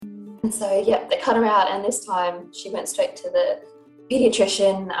And so, yeah, they cut her out, and this time she went straight to the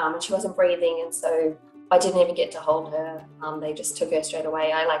pediatrician, and she wasn't breathing, and so I didn't even get to hold her. They just took her straight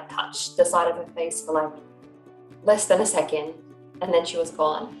away. I touched the side of her face for less than a second, and then she was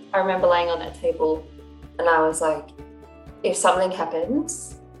gone. I remember laying on that table, and I was like, if something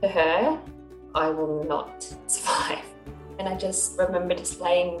happens to her, I will not survive. And I just remember just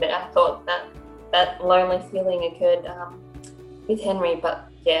laying there. I thought that lonely feeling occurred with Henry, but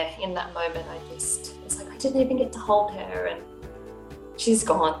yeah, in that moment, I just was like, I didn't even get to hold her, and she's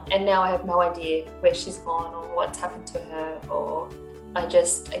gone. And now I have no idea where she's gone or what's happened to her. Or I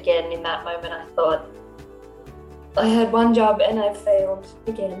just, again, in that moment, I thought I had one job and I failed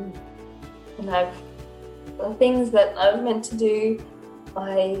again. And the things that I was meant to do,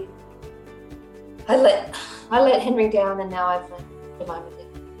 I let Henry down, and now I've learned to live with it.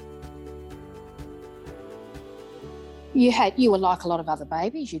 You were like a lot of other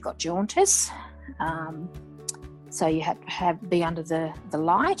babies. You got jaundice, so you had to be under the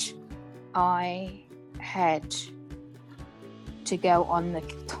light. I had to go on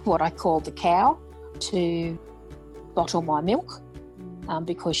what I called the cow to bottle my milk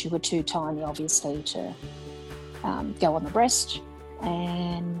because you were too tiny, obviously, to go on the breast,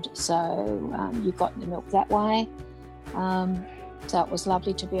 and so you got the milk that way. So it was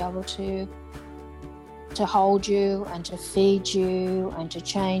lovely to be able to hold you and to feed you and to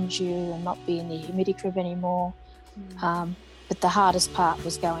change you and not be in the humidity crib anymore. But the hardest part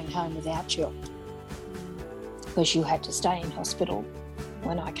was going home without you because you had to stay in hospital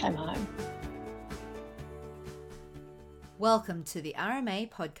when I came home. Welcome to the RMA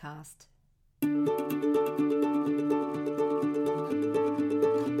podcast.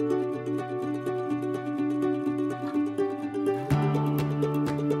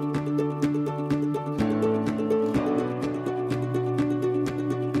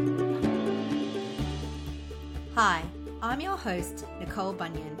 Hi, I'm your host, Nicole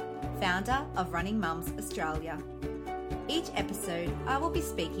Bunyan, founder of Running Mums Australia. Each episode, I will be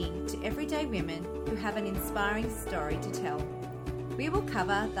speaking to everyday women who have an inspiring story to tell. We will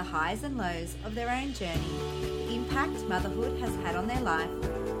cover the highs and lows of their own journey, the impact motherhood has had on their life,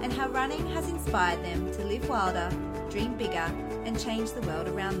 and how running has inspired them to live wilder, dream bigger, and change the world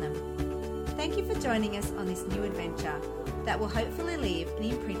around them. Thank you for joining us on this new adventure that will hopefully leave an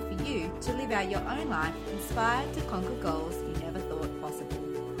imprint for you to live out your own life inspired to conquer goals you never thought possible.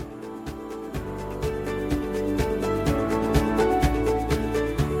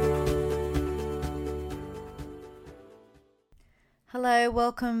 Hello,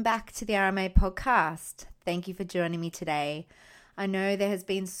 welcome back to the RMA podcast. Thank you for joining me today. I know there has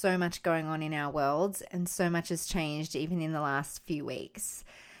been so much going on in our worlds and so much has changed even in the last few weeks.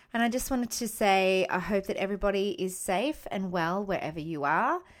 And I just wanted to say I hope that everybody is safe and well wherever you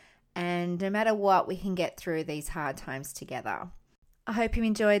are. And no matter what, we can get through these hard times together. I hope you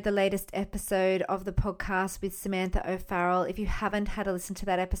enjoyed the latest episode of the podcast with Samantha O'Farrell. If you haven't had a listen to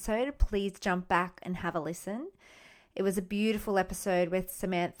that episode, please jump back and have a listen. It was a beautiful episode where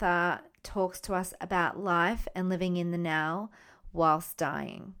Samantha talks to us about life and living in the now whilst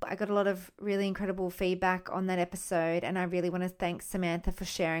dying. I got a lot of really incredible feedback on that episode, and I really want to thank Samantha for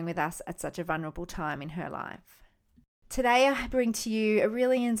sharing with us at such a vulnerable time in her life. Today I bring to you a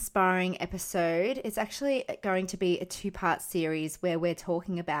really inspiring episode. It's actually going to be a two-part series where we're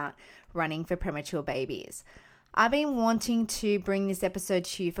talking about running for premature babies. I've been wanting to bring this episode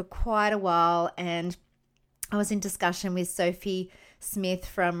to you for quite a while, and I was in discussion with Sophie Smith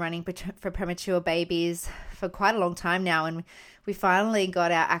from Running for Premature Babies for quite a long time now, and we finally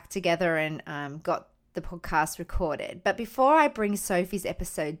got our act together and got the podcast recorded. But before I bring Sophie's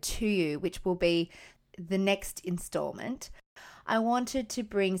episode to you, which will be the next installment, I wanted to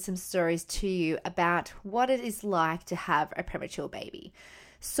bring some stories to you about what it is like to have a premature baby.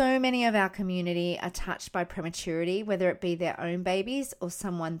 So many of our community are touched by prematurity, whether it be their own babies or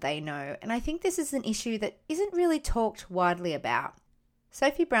someone they know. And I think this is an issue that isn't really talked widely about.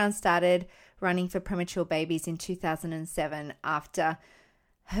 Sophie Brown started running for premature babies in 2007 after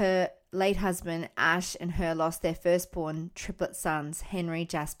her late husband Ash and her lost their firstborn triplet sons, Henry,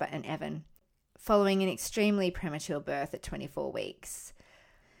 Jasper and Evan, following an extremely premature birth at 24 weeks.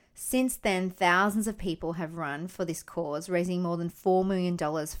 Since then, thousands of people have run for this cause, raising more than $4 million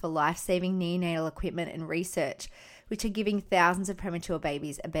for life-saving neonatal equipment and research, which are giving thousands of premature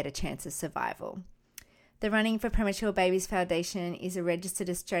babies a better chance of survival. The Running for Premature Babies Foundation is a registered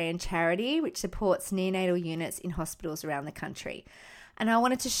Australian charity which supports neonatal units in hospitals around the country. And I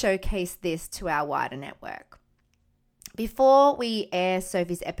wanted to showcase this to our wider network. Before we air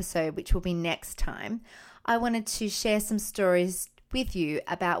Sophie's episode, which will be next time, I wanted to share some stories with you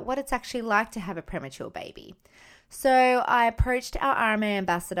about what it's actually like to have a premature baby. So I approached our RMA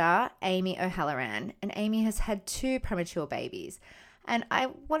ambassador, Amy O'Halloran, and Amy has had 2 premature babies. And I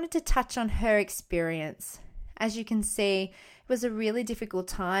wanted to touch on her experience. As you can see, it was a really difficult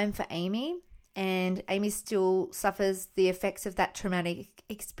time for Amy, and Amy still suffers the effects of that traumatic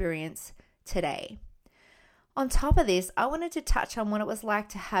experience today. On top of this, I wanted to touch on what it was like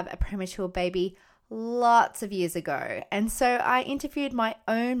to have a premature baby lots of years ago. And so I interviewed my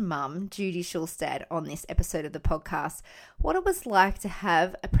own mum, Judy Schulstad, on this episode of the podcast, what it was like to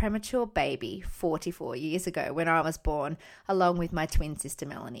have a premature baby 44 years ago when I was born, along with my twin sister,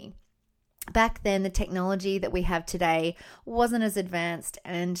 Melanie. Back then, the technology that we have today wasn't as advanced,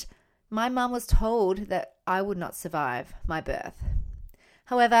 and my mum was told that I would not survive my birth.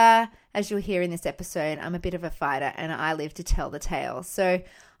 However, as you'll hear in this episode, I'm a bit of a fighter and I live to tell the tale. So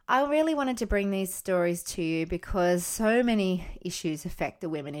I really wanted to bring these stories to you because so many issues affect the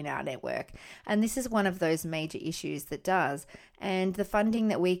women in our network. And this is one of those major issues that does. And the funding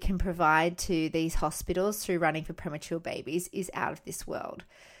that we can provide to these hospitals through running for premature babies is out of this world.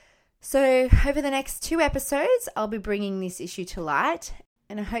 So over the next 2 episodes, I'll be bringing this issue to light.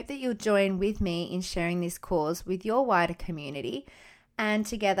 And I hope that you'll join with me in sharing this cause with your wider community and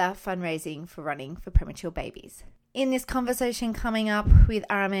together fundraising for running for premature babies. In this conversation coming up with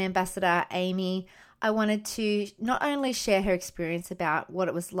RMA Ambassador Amy, I wanted to not only share her experience about what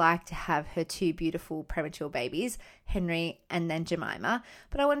it was like to have her 2 beautiful premature babies, Henry and then Jemima,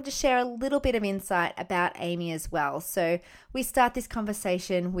 but I wanted to share a little bit of insight about Amy as well. So we start this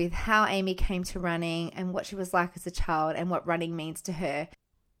conversation with how Amy came to running and what she was like as a child and what running means to her.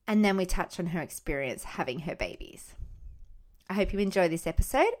 And then we touch on her experience having her babies. I hope you enjoy this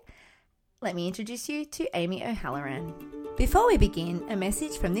episode. Let me introduce you to Amy O'Halloran. Before we begin, a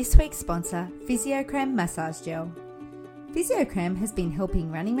message from this week's sponsor, Physiocrem Massage Gel. Physiocrem has been helping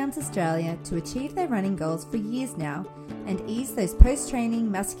Running Mums Australia to achieve their running goals for years now and ease those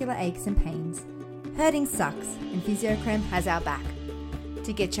post-training muscular aches and pains. Hurting sucks, and Physiocrem has our back.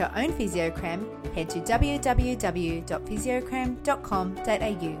 To get your own Physiocrem, head to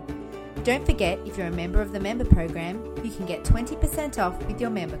www.physiocrem.com.au. Don't forget, if you're a member of the member program, you can get 20% off with your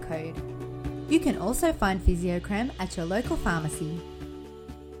member code. You can also find Physiocrem at your local pharmacy.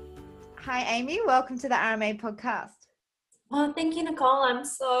 Hi, Amy. Welcome to the RMA podcast. Oh, thank you, Nicole. I'm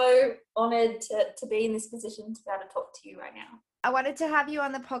so honoured to be in this position to be able to talk to you right now. I wanted to have you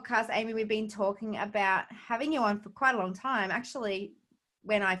on the podcast, Amy. We've been talking about having you on for quite a long time. Actually,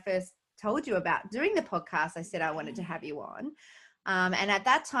 when I first told you about doing the podcast, I said I wanted to have you on. And at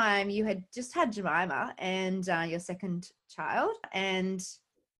that time, you had just had Jemima and your second child, and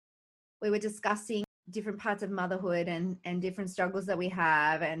we were discussing different parts of motherhood and different struggles that we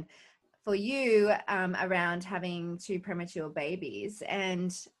have, and for you around having 2 premature babies.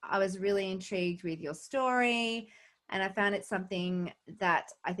 And I was really intrigued with your story, and I found it something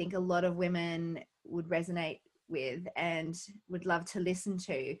that I think a lot of women would resonate with and would love to listen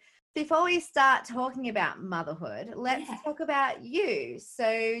to. Before we start talking about motherhood, let's talk about you. So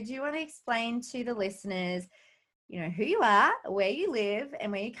do you want to explain to the listeners, who you are, where you live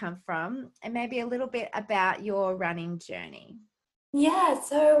and where you come from, and maybe a little bit about your running journey? Yeah,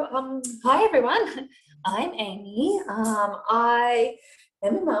 so hi everyone. I'm Amy. I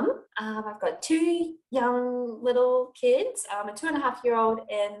am a mum. I've got 2 young little kids, a 2.5-year-old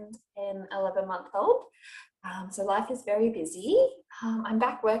and an 11-month-old. So life is very busy. I'm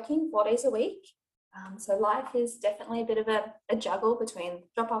back working 4 days a week. So life is definitely a bit of a juggle between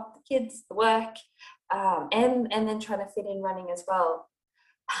drop off the kids, the work, and then trying to fit in running as well.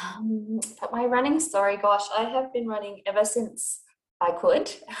 But my running story, gosh, I have been running ever since I could.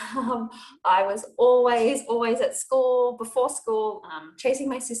 I was always at school, before school, chasing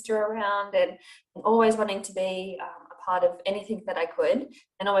my sister around and always wanting to be a part of anything that I could,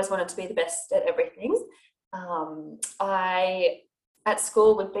 and always wanted to be the best at everything. I at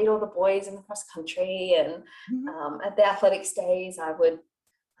school would beat all the boys in the cross country, and at the athletics days I would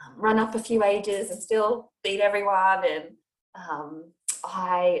run up a few ages and still beat everyone. And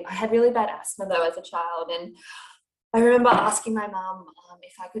I had really bad asthma though as a child, and I remember asking my mum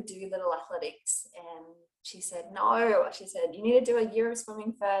if I could do little athletics, and she said no. She said you need to do a year of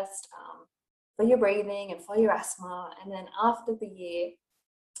swimming first for your breathing and for your asthma, and then after the year,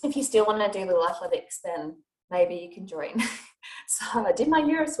 if you still want to do little athletics, then maybe you can join. So I did my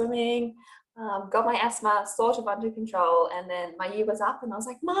year of swimming, got my asthma sort of under control, and then my year was up and I was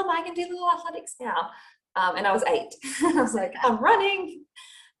like, Mom, I can do little athletics now. And I was 8. I was like, I'm running.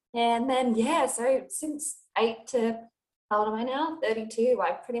 And then, so since 8 to, how old am I now? 32,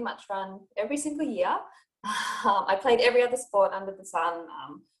 I pretty much run every single year. I played every other sport under the sun.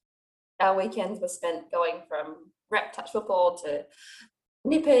 Our weekends were spent going from rep touch football to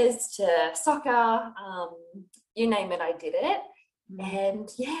nippers to soccer. You name it, I did it. And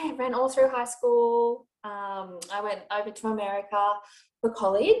yeah, ran all through high school. I went over to America for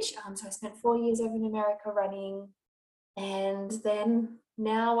college. So I spent 4 years over in America running. And then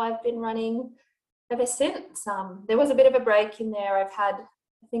now I've been running ever since. There was a bit of a break in there. I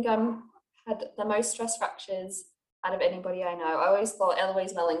think I'm had the most stress fractures out of anybody I know. I always thought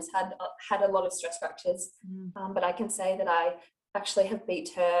Eloise Mellings had a lot of stress fractures, but I can say that I actually have beat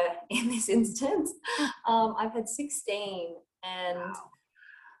her in this instance. I've had 16, and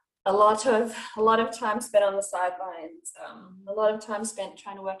a lot of time spent on the sidelines, a lot of time spent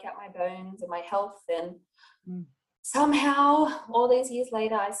trying to work out my bones and my health, and somehow all these years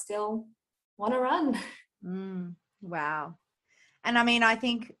later I still want to run. Wow. And I mean, I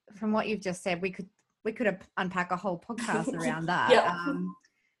think from what you've just said, we could unpack a whole podcast around that. Yep.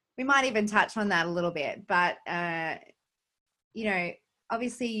 We might even touch on that a little bit, but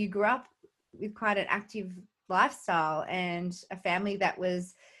obviously you grew up with quite an active lifestyle and a family that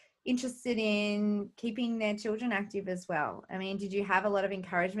was interested in keeping their children active as well. I mean, did you have a lot of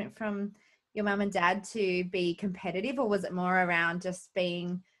encouragement from your mum and dad to be competitive, or was it more around just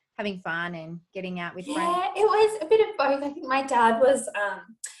having fun and getting out with friends? Yeah, it was a bit of both. I think my dad was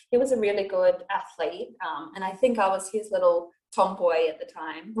he was a really good athlete, and I think I was his little tomboy at the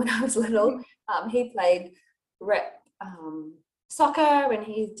time when I was little. He played rep soccer, and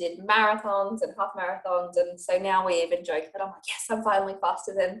he did marathons and half marathons, and so now we even joke that I'm like, yes, I'm finally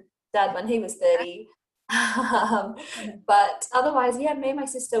faster than Dad when he was 30. But otherwise, yeah, me and my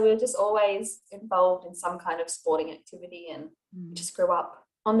sister, we were just always involved in some kind of sporting activity, and we just grew up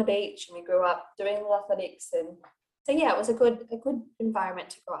on the beach, and we grew up doing athletics, and so yeah, it was a good environment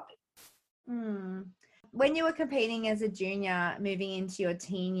to grow up in. When you were competing as a junior, moving into your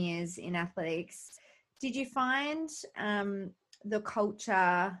teen years in athletics, did you find the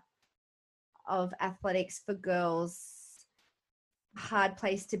culture of athletics for girls a hard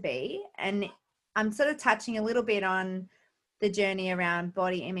place to be? And I'm sort of touching a little bit on the journey around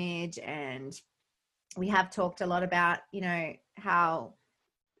body image, and we have talked a lot about, how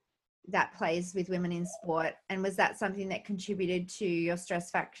that plays with women in sport. And was that something that contributed to your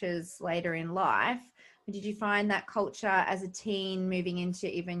stress fractures later in life? Or did you find that culture as a teen moving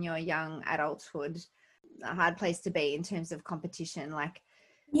into even your young adulthood a hard place to be in terms of competition?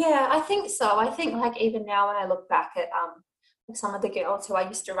 Yeah, I think so. I think even now when I look back at some of the girls who I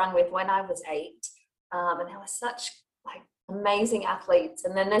used to run with when I was 8, and they were such amazing athletes,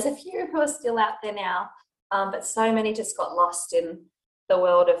 and then there's a few who are still out there now, but so many just got lost in the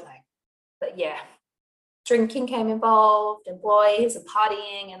world of drinking came involved, and boys and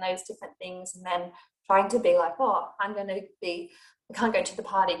partying and those different things, and then trying to be like, oh, I can't go to the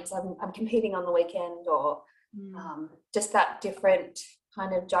party because I'm competing on the weekend, or just that different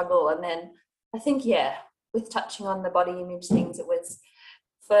kind of juggle. And then I think, with touching on the body image things, it was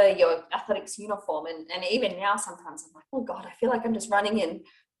for your athletics uniform, and even now sometimes I'm like, oh God, I feel like I'm just running in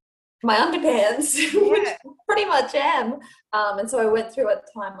my underpants, which pretty much am. And so I went through a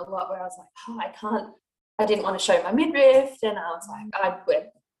time a lot where I was like, oh, I didn't want to show my midriff, and I was like, I'd wear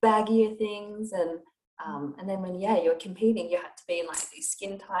baggier things, and then when you're competing, you had to be in these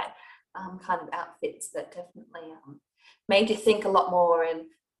skin tight kind of outfits that definitely made you think a lot more.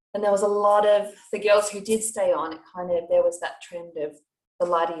 And there was a lot of the girls who did stay on. There was that trend of the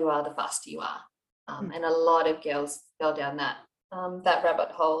lighter you are, the faster you are, and a lot of girls fell down that rabbit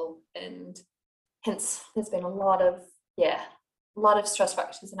hole, and hence there's been a lot of stress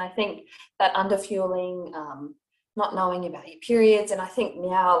fractures. And I think that underfueling, not knowing about your periods, and I think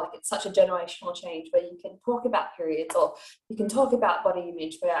now it's such a generational change where you can talk about periods, or you can talk about body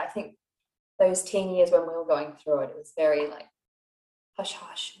image, where I think those teen years when we were going through it was very hush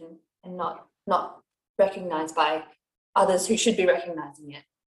hush and not recognized by others who should be recognizing it.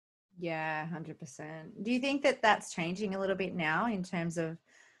 Yeah, 100%. Do you think that that's changing a little bit now in terms of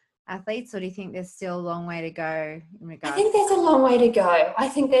athletes, or do you think there's still a long way to go in regards? I think there's a long way to go. I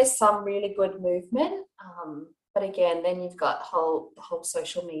think there's some really good movement, but again, then you've got the whole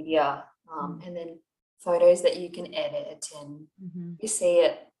social media, and then photos that you can edit, and you see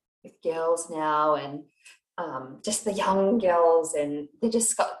it with girls now, and just the young girls, and they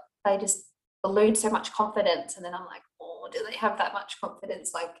just elude so much confidence, and then I'm like, oh, do they have that much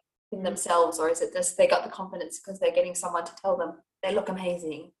confidence in themselves, or is it just they got the confidence because they're getting someone to tell them they look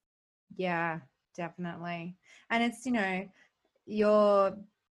amazing? Yeah, definitely. And it's, your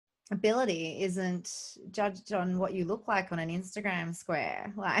ability isn't judged on what you look like on an Instagram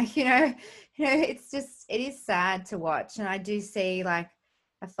square. Like, it's just, it is sad to watch. And I do see, like,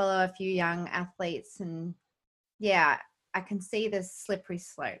 I follow a few young athletes, and yeah, I can see the slippery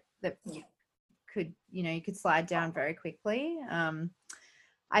slope that could, you could slide down very quickly.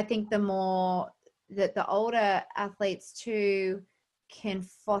 I think the more that the older athletes too can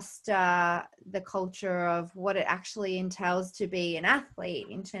foster the culture of what it actually entails to be an athlete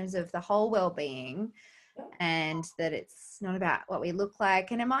in terms of the whole well-being, and that it's not about what we look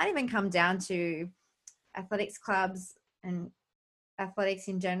like. And it might even come down to athletics clubs and athletics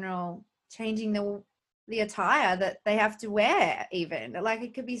in general changing the attire that they have to wear. Even, like,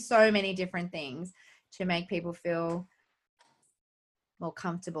 it could be so many different things to make people feel more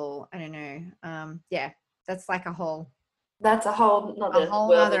comfortable. I don't know. Yeah, that's like a whole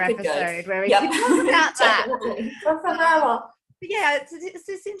nother episode where we could talk about that. Yeah,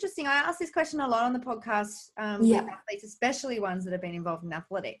 it's interesting. I ask this question a lot on the podcast with athletes, especially ones that have been involved in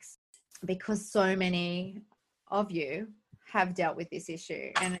athletics, because so many of you have dealt with this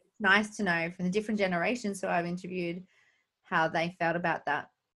issue, and it's nice to know from the different generations who I've interviewed how they felt about that,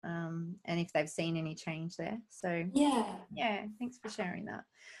 and if they've seen any change there. So yeah, thanks for sharing that.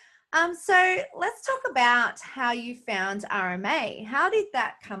 So let's talk about how you found RMA. How did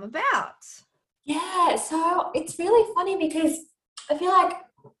that come about? Yeah, so it's really funny because I feel like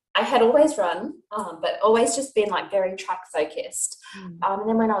I had always run, but always just been like very track focused. And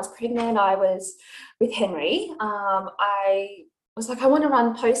then when I was pregnant, I was with Henry. I was like, I want to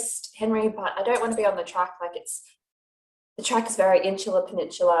run post Henry, but I don't want to be on the track. Like, the track is very insular,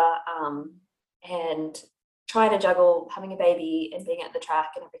 peninsula, and trying to juggle having a baby and being at the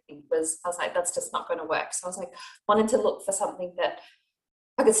track and everything I was like, that's just not going to work. So I was like, wanted to look for something that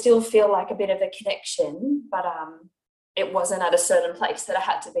I could still feel like a bit of a connection, but it wasn't at a certain place that I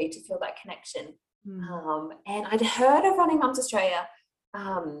had to be to feel that connection. And I'd heard of Running Mums Australia,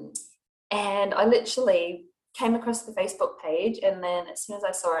 and I literally came across the Facebook page, and then as soon as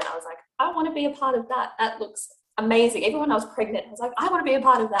I saw it, I was like, I want to be a part of that. That looks amazing. Even when I was pregnant, I was like, I want to be a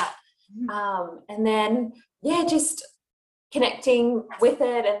part of that. And then just connecting with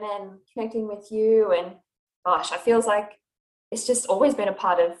it, and then connecting with you, and gosh, I feels like it's just always been a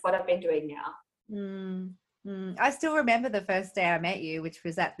part of what I've been doing now. I still remember the first day I met you, which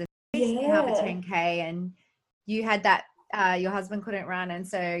was at the Harbour 10K, and you had that your husband couldn't run, and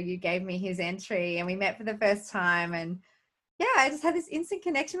so you gave me his entry, and we met for the first time. And yeah, I just had this instant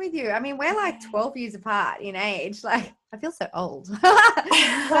connection with you. I mean, we're like 12 years apart in age. Like, I feel so old. But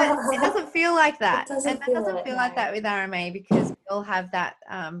it doesn't feel like that. It doesn't feel like that with RMA, because we all have that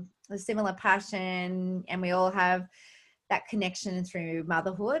a similar passion, and we all have that connection through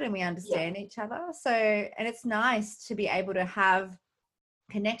motherhood, and we understand each other. So, and it's nice to be able to have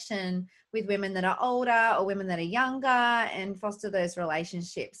connection with women that are older or women that are younger, and foster those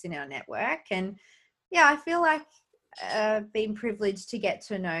relationships in our network. And yeah, I feel like been privileged to get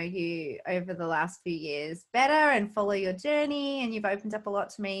to know you over the last few years better and follow your journey, and you've opened up a lot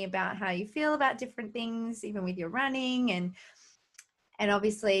to me about how you feel about different things, even with your running, and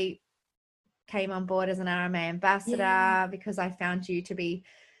obviously came on board as an RMA ambassador because I found you to be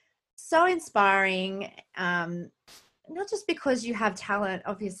so inspiring, not just because you have talent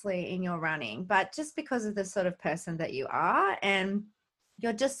obviously in your running, but just because of the sort of person that you are. And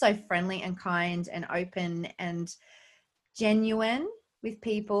you're just so friendly and kind and open and genuine with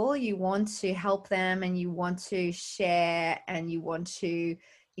people. You want to help them, and you want to share, and you want to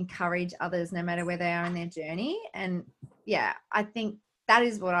encourage others no matter where they are in their journey. And yeah, I think that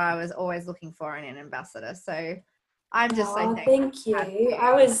is what I was always looking for in an ambassador. So I'm just so thankful. Thank you.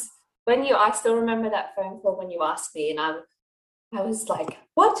 I still remember that phone call when you asked me, and I was like,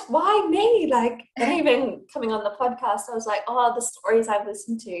 what? Why me? Like, and even coming on the podcast, I was like, oh, the stories I've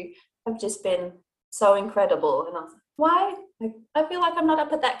listened to have just been so incredible. And I was like, why? Like, I feel like I'm not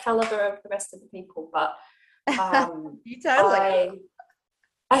up at that caliber of the rest of the people, but you totally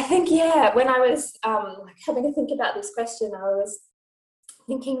I think, when I was having to think about this question, I was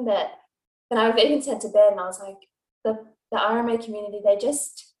thinking that, and I've even said to Ben, I was like, the RMA community, they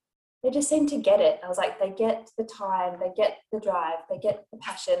just seem to get it. I was like, they get the time, they get the drive, they get the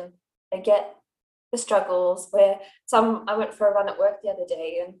passion, they get the struggles. Where I went for a run at work the other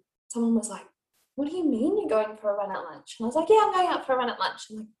day, and someone was like, what do you mean you're going for a run at lunch? And I was like, yeah, I'm going out for a run at lunch.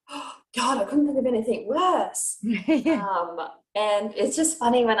 I'm like, oh God, I couldn't think of anything worse. And it's just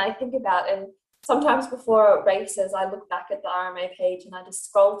funny when I think about, and sometimes before races, I look back at the RMA page and I just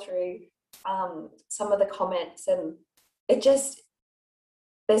scroll through some of the comments, and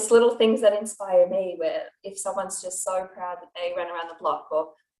there's little things that inspire me, where if someone's just so proud that they ran around the block,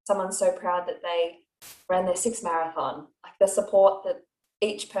 or someone's so proud that they ran their 6th marathon. Like the support that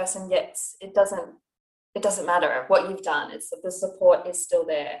each person gets, it doesn't matter what you've done. It's the support is still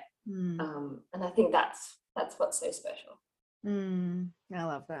there. And I think that's what's so special. I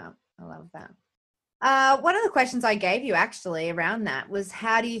love that. One of the questions I gave you actually around that was,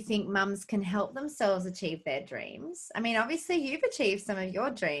 how do you think mums can help themselves achieve their dreams? I mean, obviously you've achieved some of your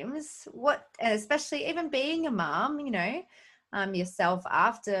dreams, and especially even being a mum, you know, yourself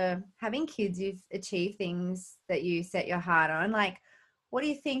after having kids, you've achieved things that you set your heart on. Like, what do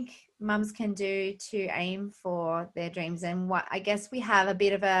you think mums can do to aim for their dreams? And what, I guess we have a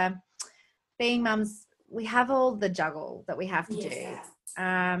bit of being mums, we have all the juggle that we have to do.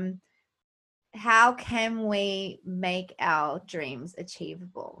 How can we make our dreams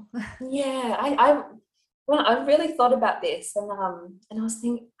achievable? Yeah, I really thought about this, and I was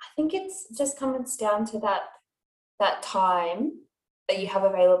thinking, I think it's just comes down to that time that you have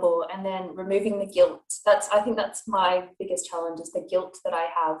available, and then removing the guilt. I think that's my biggest challenge, is the guilt that I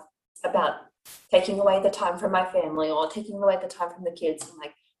have about taking away the time from my family or taking away the time from the kids. I'm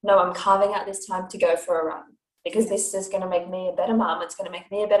like, no, I'm carving out this time to go for a run, because this is going to make me a better mom. It's going to make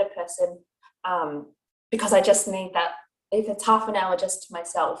me a better person. Because I just need that, if it's half an hour just to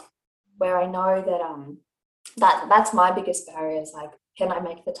myself, where I know that that's my biggest barrier, is like, can I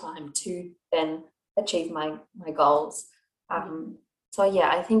make the time to then achieve my goals? So yeah,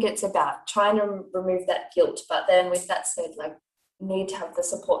 I think it's about trying to remove that guilt, but then with that said, like, you need to have the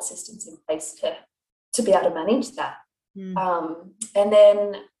support systems in place to be able to manage that. And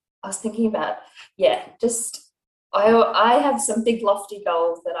then I was thinking about, I have some big lofty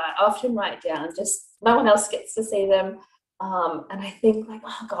goals that I often write down, just no one else gets to see them. And I think, like,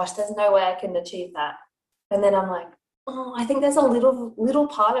 oh gosh, there's no way I can achieve that. And then I'm like, oh, I think there's a little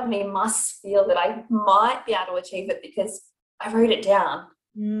part of me must feel that I might be able to achieve it, because I wrote it down.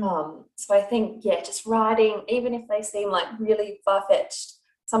 So I think, just writing, even if they seem like really far-fetched,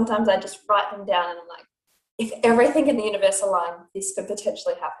 sometimes I just write them down and I'm like, if everything in the universe aligned, this could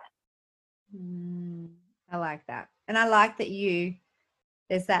potentially happen. I like that. And I like that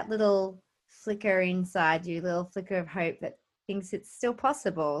there's that little flicker inside you, little flicker of hope that thinks it's still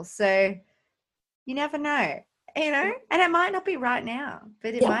possible. So you never know, you know, and it might not be right now,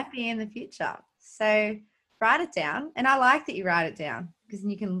 but it might be in the future. So write it down. And I like that you write it down, because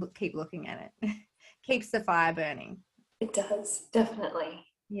you can keep looking at it. Keeps the fire burning. It does, definitely.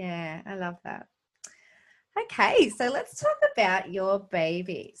 Yeah, I love that. Okay, so let's talk about your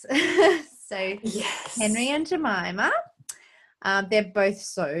babies. So Henry and Jemima, they're both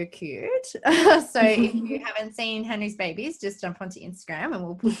so cute. So if you haven't seen Henry's babies, just jump onto Instagram and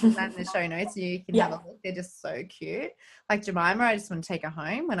we'll put that in the show notes so you can have a look. They're just so cute. Like Jemima, I just want to take her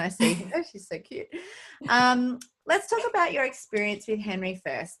home when I see her. She's so cute. Let's talk about your experience with Henry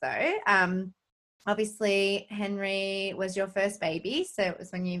first, though. Obviously, Henry was your first baby, so it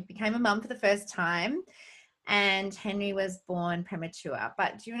was when you became a mum for the first time. And Henry was born premature.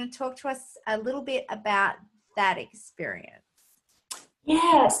 But do you want to talk to us a little bit about that experience?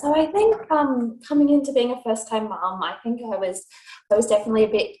 Yeah, so I think coming into being a first-time mum, I think I was definitely a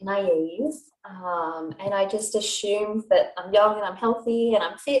bit naive, and I just assumed that I'm young and I'm healthy and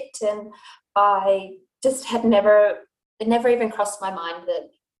I'm fit, and I just it never even crossed my mind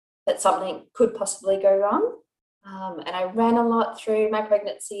that something could possibly go wrong. And I ran a lot through my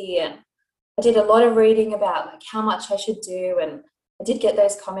pregnancy, and I did a lot of reading about like how much I should do, and I did get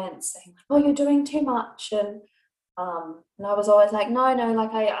those comments saying, "Oh, you're doing too much," and I was always like, no,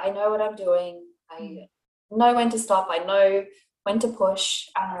 like I know what I'm doing. I know when to stop. I know when to push.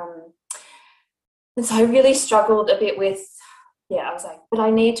 And so I really struggled a bit with, I was like, but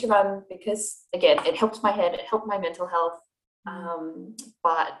I need to run, because again, it helped my head, it helped my mental health.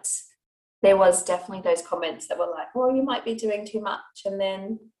 But there was definitely those comments that were like, oh, you might be doing too much. And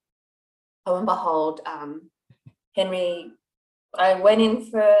then lo and behold, Henry, I went in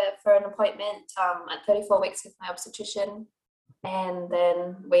for an appointment at 34 weeks with my obstetrician, and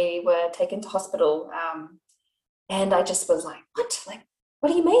then we were taken to hospital. And I just was like, what? Like, what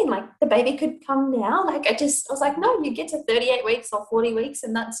do you mean? Like, the baby could come now? Like, I was like, no, you get to 38 weeks or 40 weeks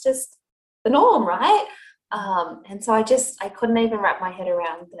and that's just the norm, right? And so I couldn't even wrap my head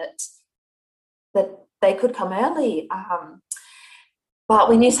around that they could come early. But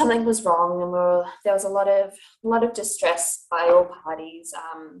we knew something was wrong, and there was a lot of distress by all parties.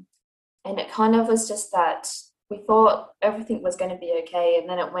 And it kind of was just that we thought everything was going to be okay, and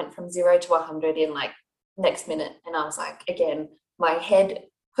then it went from 0 to 100 in like next minute. And I was like, again, my head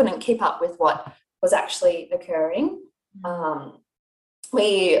couldn't keep up with what was actually occurring. I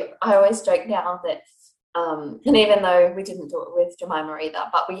always joke now that And even though we didn't do it with Jemima either,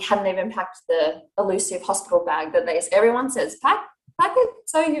 but we hadn't even packed the elusive hospital bag that everyone says, pack it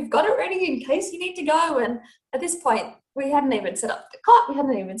so you've got it ready in case you need to go. And at this point, we hadn't even set up the cot, we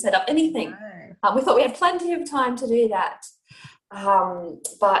hadn't even set up anything. We thought we had plenty of time to do that.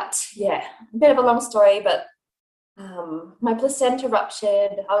 But yeah, a bit of a long story, but my placenta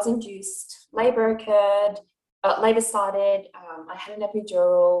ruptured, I was induced, labour occurred, labour started, I had an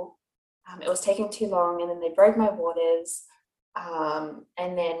epidural, it was taking too long, and then they broke my waters, and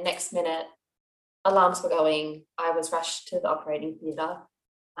then next minute, alarms were going, I was rushed to the operating theatre,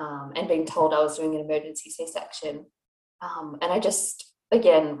 and being told I was doing an emergency C-section, and I just,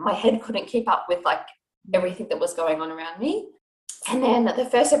 again, my head couldn't keep up with like everything that was going on around me. And then the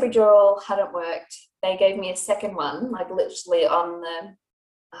first epidural hadn't worked. They gave me a second one, like literally on the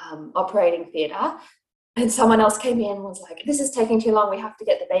operating theatre. And someone else came in and was like, this is taking too long. We have to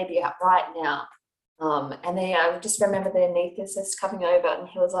get the baby out right now. And then I just remember the anaesthetist coming over and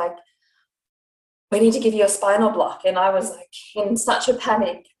he was like, we need to give you a spinal block. And I was like in such a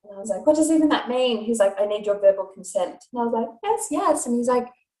panic. And I was like, what does even that mean? He's like, I need your verbal consent. And I was like, yes. And he's like,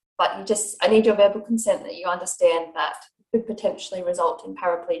 but I need your verbal consent that you understand that could potentially result in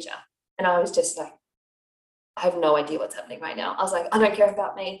paraplegia. And I was just like, I have no idea what's happening right now. I was like, I don't care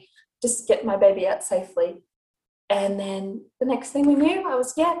about me. Just get my baby out safely. And then the next thing we knew, I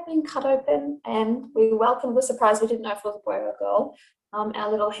was, being cut open, and we welcomed the surprise. We didn't know if it was a boy or a girl,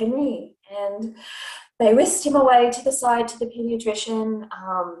 our little Henry. And they whisked him away to the side to the pediatrician.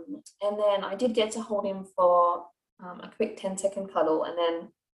 And then I did get to hold him for a quick 10-second cuddle, and then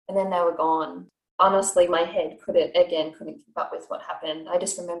they were gone. Honestly, my head couldn't keep up with what happened. I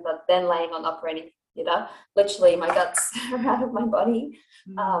just remember then laying on operating theatre, literally my guts are out of my body.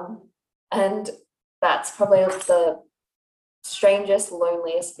 And that's probably the strangest,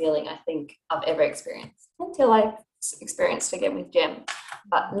 loneliest feeling I think I've ever experienced until I experienced again with Jem.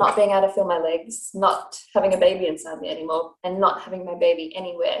 But not being able to feel my legs, not having a baby inside me anymore, and not having my baby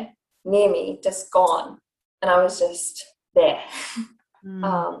anywhere near me, just gone. And I was just there.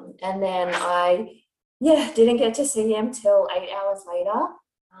 And then I, didn't get to see him till 8 hours later.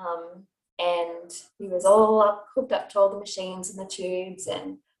 And he was all hooked up to all the machines and the tubes,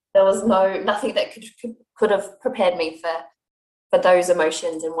 and there was nothing that could have prepared me for those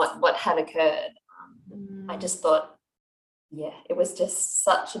emotions and what had occurred. I just thought, it was just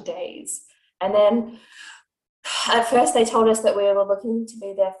such a daze. And then at first they told us that we were looking to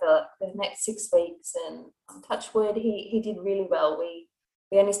be there for the next 6 weeks, and touch wood, he did really well. We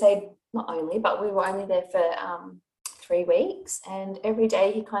only stayed, not only, but we were only there for 3 weeks, and every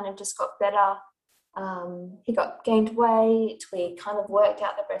day he kind of just got better. He gained weight. We kind of worked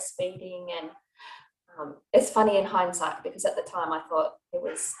out the breastfeeding, and it's funny in hindsight because at the time I thought it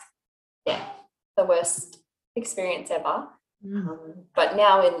was the worst experience ever. But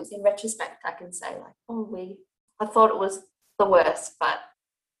now in retrospect I can say like, I thought it was the worst, but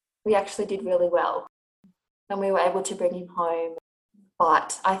we actually did really well, and we were able to bring him home.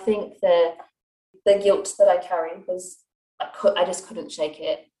 But I think the guilt that I carried was I just couldn't shake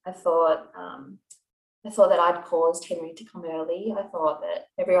it. I thought that I'd caused Henry to come early. I thought that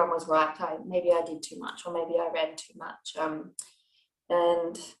everyone was right. Maybe I did too much, or maybe I ran too much. And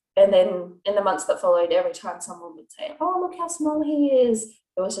then in the months that followed, every time someone would say, "Oh, look how small he is,"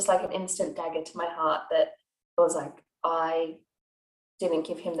 it was just like an instant dagger to my heart that it was like I didn't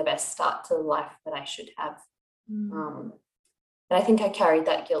give him the best start to life that I should have. And I think I carried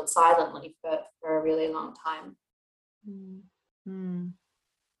that guilt silently for a really long time.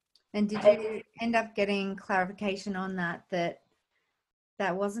 And did you end up getting clarification on that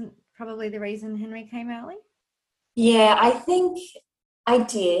wasn't probably the reason Henry came early? Yeah, I think I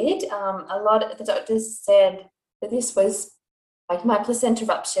did. A lot of the doctors said that this was like my placenta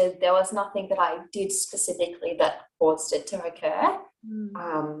ruptured. There was nothing that I did specifically that caused it to occur.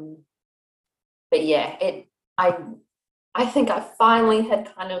 But I think I finally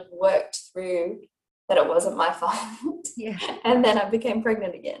had kind of worked through that it wasn't my fault. And then I became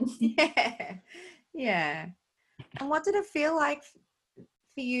pregnant again. Yeah. And what did it feel like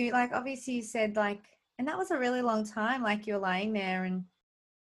for you? Like, obviously you said and that was a really long time, you're lying there and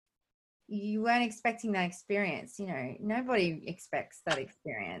you weren't expecting that experience. Nobody expects that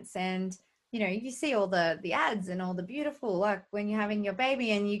experience. And you see all the ads and all the beautiful, when you're having your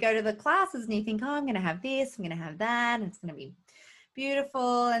baby and you go to the classes and you think, I'm going to have this, I'm going to have that, and it's going to be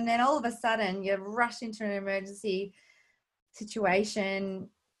beautiful. And then all of a sudden you're rushed into an emergency situation.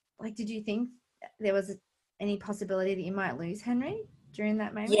 Did you think there was any possibility that you might lose Henry during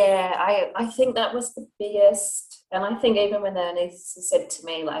that moment? Yeah, I think that was the biggest. And I think even when the anaesthetist said to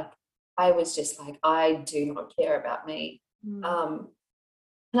me, I was just like, I do not care about me. And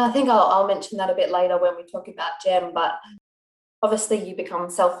I think I'll mention that a bit later when we talk about Gem, but obviously you become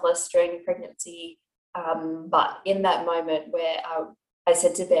selfless during your pregnancy. But in that moment where I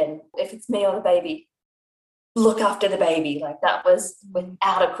said to Ben, if it's me or the baby, look after the baby. Like, that was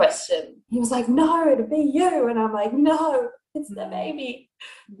without a question. He was like, no, it'll be you. And I'm like, no, it's the baby.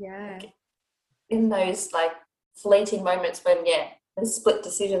 Yeah. Like, in those like fleeting moments when, there's split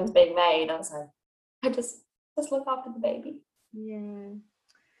decisions being made, I was like, I just look after the baby. Yeah.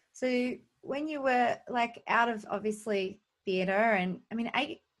 So when you were like out of obviously theatre, and I mean,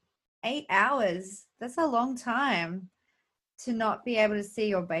 8 hours, that's a long time to not be able to see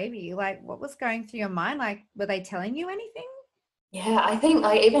your baby. Like, what was going through your mind? Like, were they telling you anything? Yeah, I think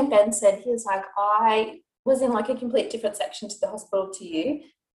like even Ben said, he was like, I was in like a complete different section to the hospital to you.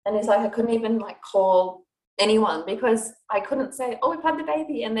 And he's like, I couldn't even like call anyone because I couldn't say, oh, we've had the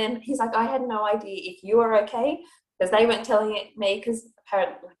baby. And then he's like, I had no idea if you were okay, because they weren't telling it me, because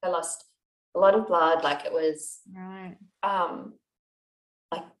apparently like I lost a lot of blood. Like, it was Right.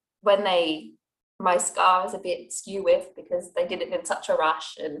 like when my scar was a bit skew with because they did it in such a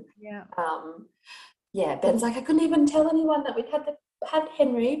rush. And Ben's like, I couldn't even tell anyone that we'd had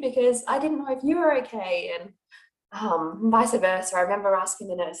Henry because I didn't know if you were okay. And vice versa. I remember asking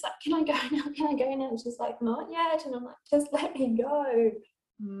the nurse, like, can I go now? Can I go now? And she's like, not yet. And I'm like, just let me go.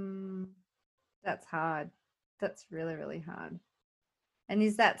 That's hard. That's really, really hard. And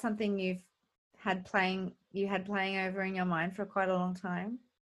is that something you had playing over in your mind for quite a long time?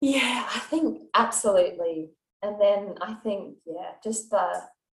 Yeah, I think absolutely. And then I think, just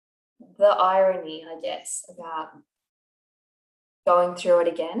the irony, I guess, about going through it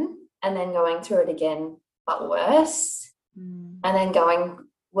again and then going through it again, but worse. And then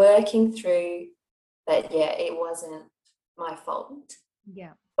working through that, it wasn't my fault.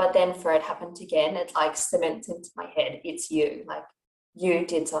 Yeah. But then for it happened again, it like cements into my head, it's you. Like, you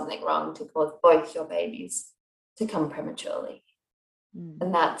did something wrong to cause both your babies to come prematurely.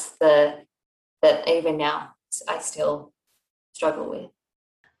 And that's that even now I still struggle with.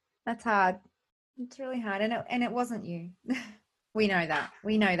 That's hard. It's really hard. And it wasn't you. We know that.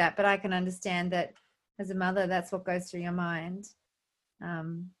 But I can understand that as a mother, that's what goes through your mind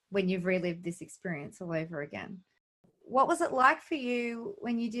when you've relived this experience all over again. What was it like for you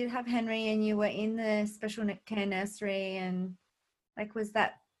when you did have Henry and you were in the special care nursery, and like, was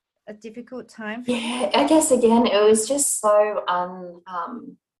that a difficult time for you? Yeah, I guess again, it was just so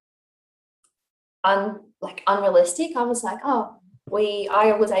unrealistic. I was like,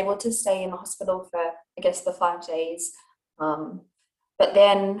 I was able to stay in the hospital for, I guess, the 5 days. But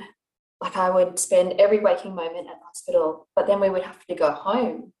then like I would spend every waking moment at the hospital, but then we would have to go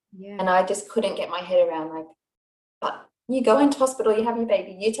home. Yeah. And I just couldn't get my head around, like, but you go into hospital, you have your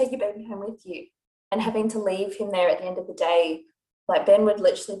baby, you take your baby home with you. And having to leave him there at the end of the day, like Ben would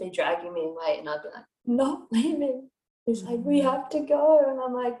literally be dragging me away and I'd be like, not leaving. He's like, we have to go. And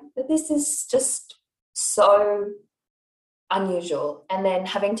I'm like, this is just so unusual. And then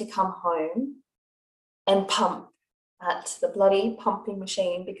having to come home and pump at the bloody pumping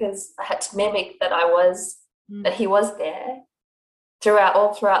machine, because I had to mimic that that he was there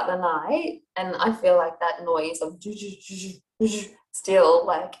all throughout the night. And I feel like that noise of still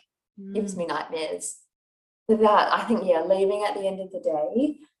like gives me nightmares. So that, I think, leaving at the end of the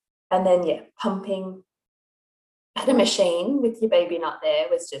day and then pumping at a machine with your baby not there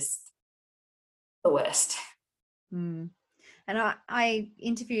was just the worst. And I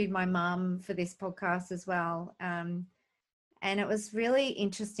interviewed my mum for this podcast as well, and it was really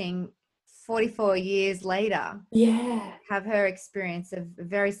interesting 44 years later have her experience of a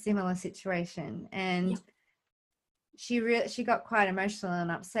very similar situation. And she got quite emotional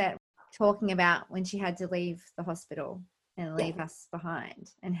and upset talking about when she had to leave the hospital and leave us behind,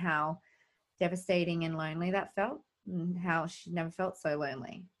 and how devastating and lonely that felt, and how she never felt so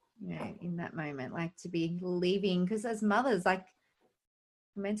lonely, in that moment, like to be leaving, because as mothers, like,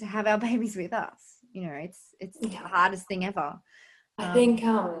 we're meant to have our babies with us. It's the hardest thing ever. I think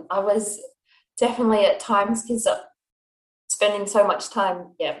I was definitely at times, because spending so much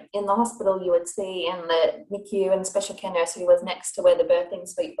time in the hospital, you would see in the NICU and special care nursery was next to where the birthing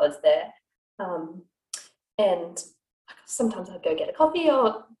suite was there. And sometimes I'd go get a coffee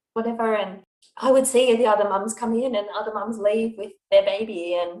or whatever, and I would see the other mums come in and other mums leave with their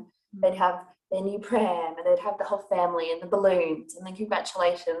baby, and they'd have their new pram and they'd have the whole family and the balloons and the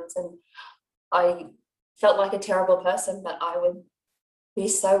congratulations. And I felt like a terrible person, but I would be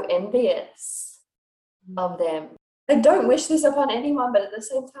so envious of them. I don't wish this upon anyone, but at the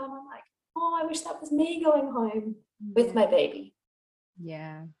same time, I'm like, I wish that was me going home with my baby.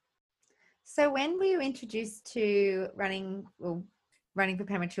 Yeah. So when were you introduced to running for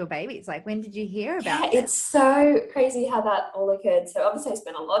premature babies? Like, when did you hear about it? It's so crazy how that all occurred. So obviously I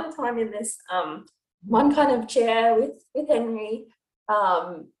spent a lot of time in this one kind of chair with Henry.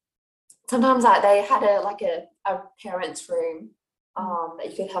 Sometimes they had a parents' room that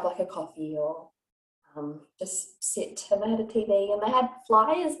you could have like a coffee or just sit, and they had a TV and they had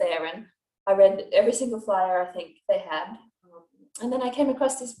flyers there, and I read every single flyer I think they had. And then I came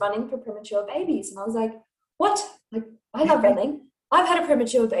across this running for premature babies, and I was like, what? Like, I love running. I've had a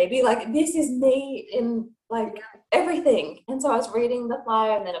premature baby. Like, this is me in like everything. And so I was reading the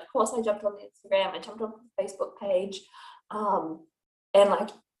flyer, and then of course I jumped on Instagram, I jumped on the Facebook page, and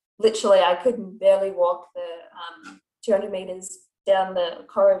like literally I couldn't barely walk the 200 meters down the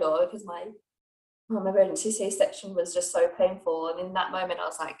corridor because my emergency C-section was just so painful. And in that moment I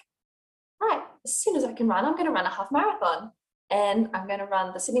was like, right, as soon as I can run, I'm going to run a half marathon. And I'm going to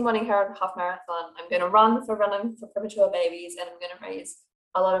run the Sydney Morning Herald half marathon. I'm going to run for premature babies, and I'm going to raise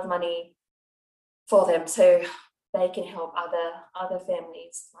a lot of money for them so they can help other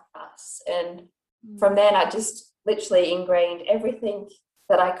families like us. And from then I just literally ingrained everything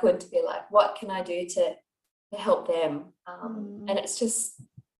that I could to be like, what can I do to help them? And it's just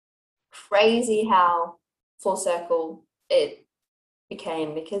crazy how full circle it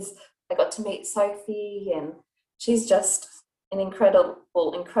became, because I got to meet Sophie, and she's just an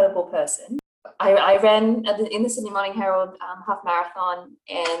incredible person. I ran in the Sydney Morning Herald half marathon,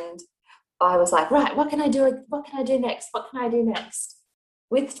 and I was like, right, what can I do next?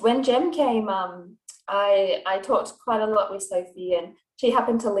 When Jem came, I talked quite a lot with Sophie, and she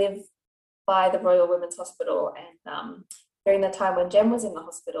happened to live by the Royal Women's Hospital, and during the time when Jem was in the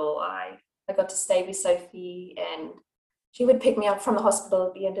hospital, I got to stay with Sophie, and she would pick me up from the hospital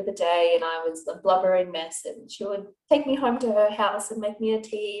at the end of the day, and I was a blubbering mess, and she would take me home to her house and make me a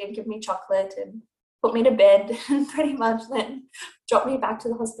tea and give me chocolate and put me to bed and pretty much then drop me back to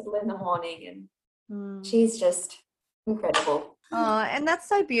the hospital in the morning. And she's just incredible. Oh, and that's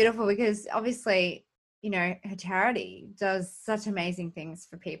so beautiful, because obviously, her charity does such amazing things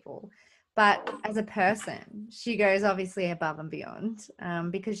for people. But as a person, she goes obviously above and beyond,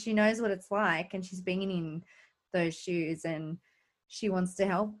 because she knows what it's like, and she's been in those shoes, and she wants to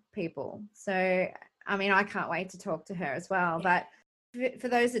help people. So, I mean, I can't wait to talk to her as well. But for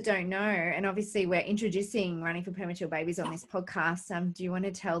those that don't know, and obviously we're introducing Running for Premature Babies on this podcast, do you want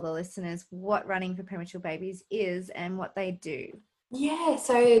to tell the listeners what Running for Premature Babies is and what they do? Yeah,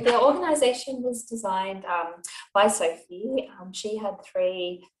 so the organisation was designed by Sophie. She had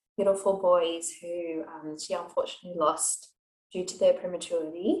 3 beautiful boys who she unfortunately lost due to their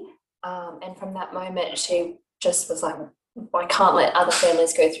prematurity. And from that moment, she just was like, I can't let other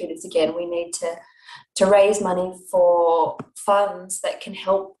families go through this again. We need to raise money for funds that can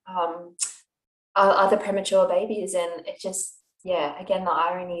help other premature babies. And it just, again, the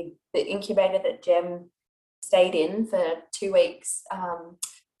irony, the incubator that Jem stayed in for 2 weeks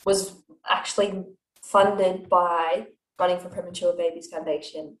was actually funded by Running for Premature Babies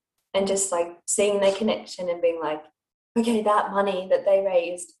Foundation. And just like seeing their connection and being like, okay, that money that they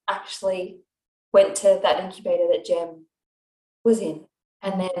raised actually went to that incubator that Jem was in.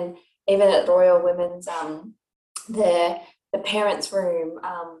 And then even at Royal Women's, the parents'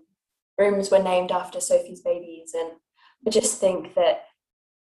 rooms were named after Sophie's babies. And I just think that,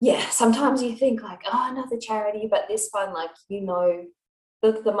 sometimes you think like, oh, another charity, but this one, like,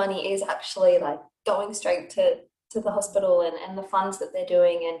 the money is actually like going straight to the hospital and the funds that they're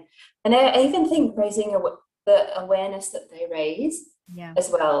doing. And I even think raising the awareness that they raise as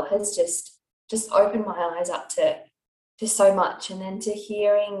well has just opened my eyes up to so much. And then to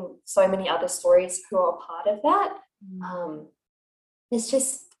hearing so many other stories who are a part of that, it's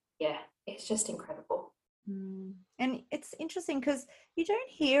just incredible. And it's interesting because you don't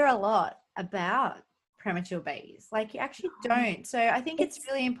hear a lot about premature babies. Like, you actually don't. So I think it's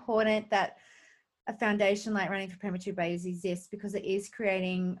really important that a foundation like Running for Premature Babies exists, because it is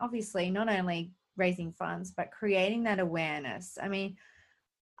creating, obviously, not only raising funds, but creating that awareness. I mean,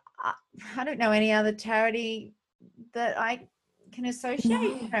 I don't know any other charity that I can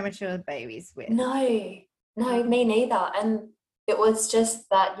associate premature babies with. No, me neither. And it was just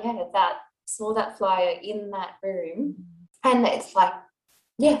that, that saw that flyer in that room, and it's like,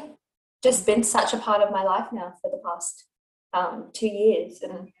 just been such a part of my life now for the past 2 years.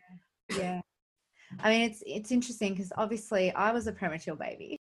 And I mean, it's interesting because obviously I was a premature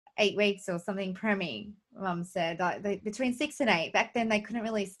baby, 8 weeks or something preemie. Mum said between 6 and 8. Back then they couldn't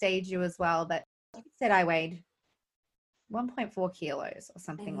really stage you as well, but like I said, I weighed 1.4 kilos or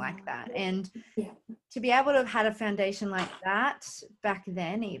something like that. And yeah. to be able to have had a foundation like that back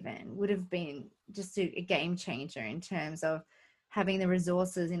then even would have been just a game changer in terms of having the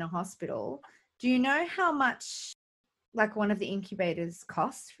resources in a hospital. Do you know how much like one of the incubators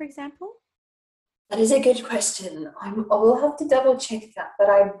costs, for example? That is a good question. I will have to double check that, but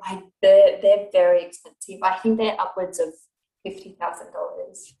they're very expensive. I think they're upwards of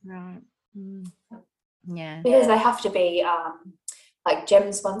 $50,000. Right. Yeah. Because they have to be, like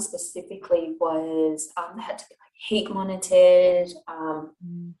Gem's one specifically was, they had to be like heat monitored,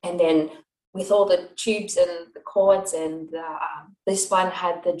 and then with all the tubes and the cords, and this one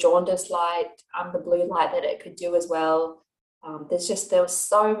had the jaundice light, the blue light that it could do as well. There was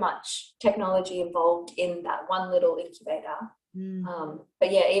so much technology involved in that one little incubator.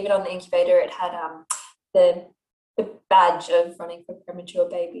 But yeah, even on the incubator, it had the badge of running for premature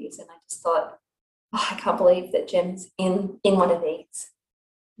babies, and I just thought, oh, I can't believe that Gem's in one of these.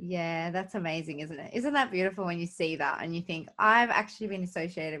 Yeah, that's amazing, isn't it? Isn't that beautiful when you see that and you think, I've actually been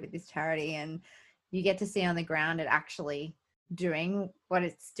associated with this charity, and you get to see on the ground it actually doing what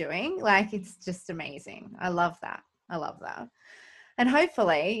it's doing. Like, it's just amazing. I love that. And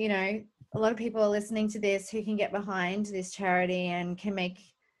hopefully, a lot of people are listening to this who can get behind this charity and can make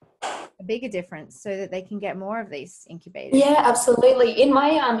a bigger difference so that they can get more of these incubators. Yeah, absolutely. In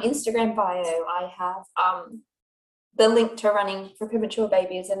my Instagram bio, I have the link to running for premature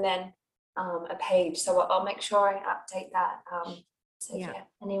babies, and then a page. So I'll make sure I update that. So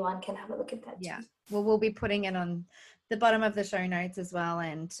anyone can have a look at that. Yeah. Well, we'll be putting it on the bottom of the show notes as well.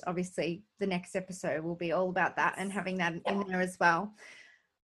 And obviously the next episode will be all about that and having that in there as well.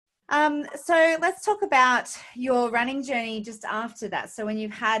 So let's talk about your running journey just after that. So when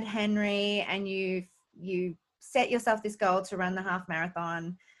you've had Henry and you set yourself this goal to run the half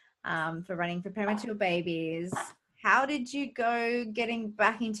marathon, for running for premature babies, how did you go getting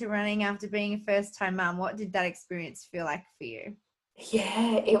back into running after being a first-time mum? What did that experience feel like for you?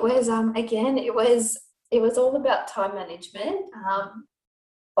 Yeah, it was, again, it was all about time management.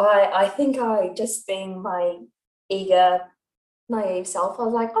 I think I, just being my eager, naive self, I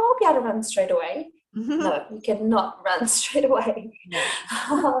was like, oh, I'll be able to run straight away. No, you cannot run straight away.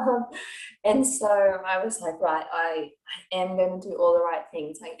 And so I was like, right, I am going to do all the right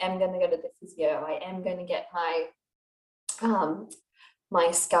things. I am going to go to the physio. I am going to get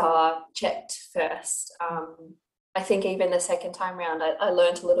my scar checked first. I think even the second time around, I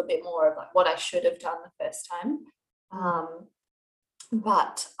learned a little bit more of like what I should have done the first time.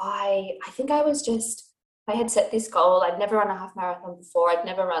 But I think I had set this goal. I'd never run a half marathon before. I'd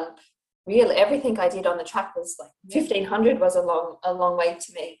never run really, everything I did on the track was like 1500 was a long way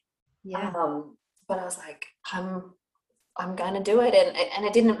to me. Yeah. But I was like, I'm going to do it. And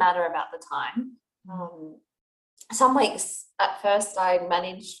it didn't matter about the time. Some weeks at first I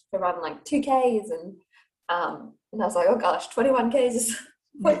managed to run like 2Ks, and I was like, oh gosh, 21Ks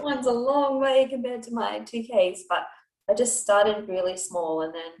one's a long way compared to my 2Ks. But I just started really small,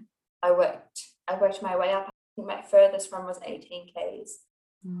 and then I worked my way up. I think my furthest run was 18Ks.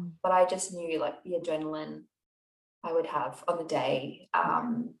 But I just knew like the adrenaline I would have on the day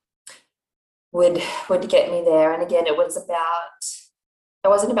would get me there. And again, it wasn't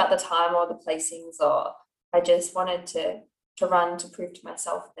about the time or the placings, or I just wanted to run to prove to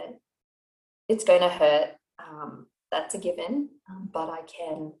myself that it's going to hurt. That's a given, but I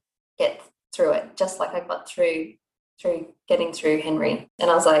can get through it, just like I got through getting through Henry. And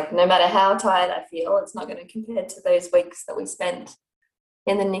I was like, no matter how tired I feel, it's not going to compare to those weeks that we spent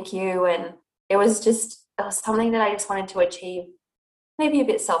in the NICU. And it was something that I just wanted to achieve, maybe a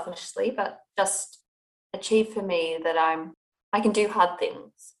bit selfishly, but just achieve for me that I can do hard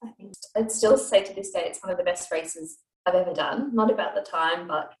things. I think I'd still say to this day it's one of the best races I've ever done. Not about the time,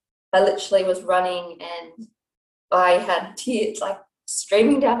 but I literally was running and I had tears like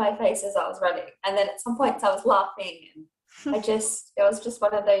streaming down my face as I was running. And then at some points I was laughing, and it was just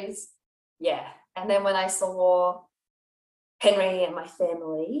one of those, yeah. And then when I saw Henry and my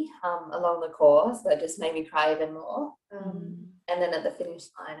family along the course, that just made me cry even more. And then at the finish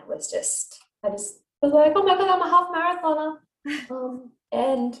line, I was like, oh my God, I'm a half marathoner.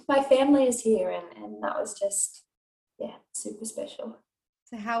 And my family is here, and that was just, yeah, super special.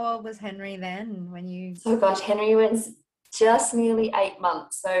 So how old was Henry then when you... Oh gosh, Henry was just nearly 8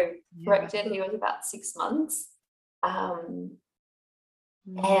 months. So corrected, he was about 6 months. And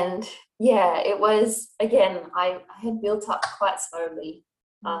yeah, it was, again, I had built up quite slowly,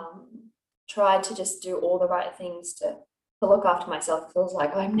 tried to just do all the right things to look after myself. It feels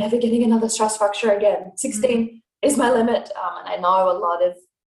like I'm never getting another stress fracture again. 16 is my limit. And I know a lot of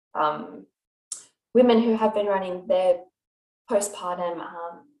women who have been running, postpartum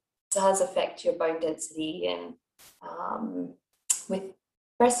does affect your bone density and with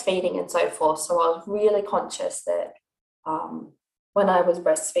breastfeeding and so forth. So I was really conscious that when I was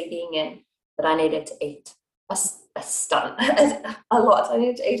breastfeeding and that I needed to eat a lot. I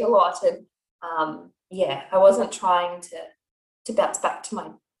needed to eat a lot. And I wasn't trying to bounce back to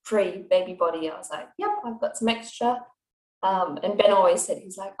my pre-baby body. I was like, yep, I've got some extra. And Ben always said,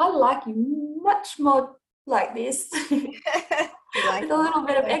 he's like, I like you much more like this. Like with a little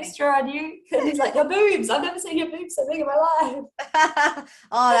bit of extra on you. Because he's like, your boobs. I've never seen your boobs so big in my life.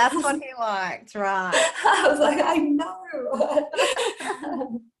 Oh, that's what he liked, right? I was like, I know.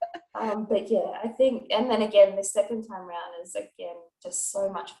 But yeah, I think, and then again, the second time round is again just so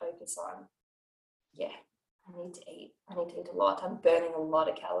much focus on, I need to eat. I need to eat a lot. I'm burning a lot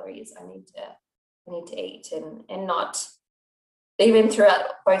of calories. I need to eat and not. Even throughout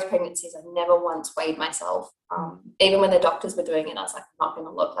both pregnancies, I never once weighed myself. Even when the doctors were doing it, I was like, I'm not going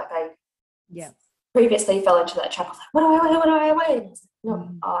to look like I previously fell into that trap. I was like, what do I weigh? What do I weigh? And I was like,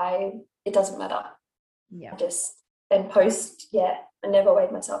 no, it doesn't matter. Yeah. And post, I never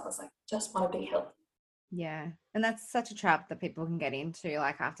weighed myself. I was like, just want to be healthy. Yeah. And that's such a trap that people can get into,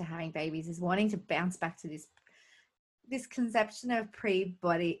 like after having babies, is wanting to bounce back to this conception of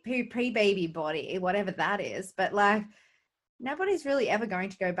pre-baby body, whatever that is. But like, nobody's really ever going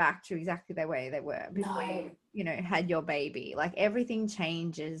to go back to exactly the way they were before you had your baby. Like everything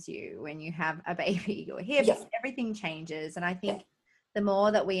changes you when you have a baby. Your hips, everything changes. And I think the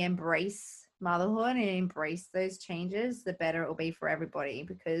more that we embrace motherhood and embrace those changes, the better it will be for everybody.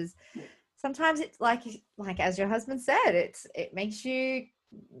 Because sometimes it's like as your husband said, it makes you,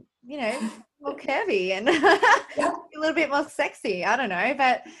 more curvy and a little bit more sexy. I don't know,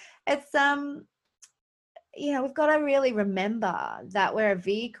 but it's we've got to really remember that we're a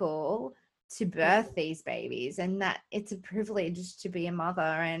vehicle to birth these babies, and that it's a privilege to be a mother,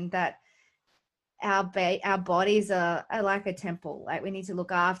 and that our bodies are like a temple. Like we need to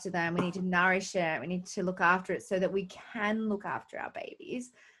look after them. We need to nourish it. We need to look after it so that we can look after our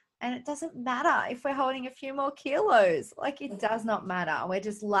babies. And it doesn't matter if we're holding a few more kilos. Like it does not matter. We're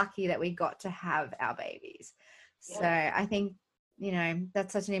just lucky that we got to have our babies. So I think,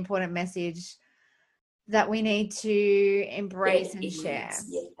 that's such an important message that we need to embrace and share.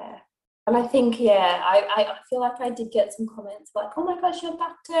 Yeah. And I think, I feel like I did get some comments like, oh my gosh, you're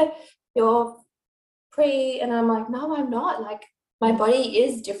back to your pre, and I'm like, no, I'm not. Like my body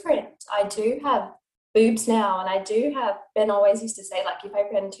is different. I do have boobs now, and I do have, Ben always used to say, like, if I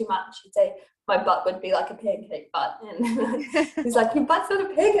ran too much, he'd say my butt would be like a pancake butt. And he's like, your butt's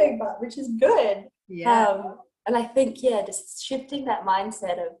not a pancake butt, which is good. Yeah. And I think, just shifting that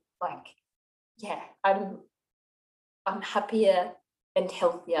mindset of like, I'm happier and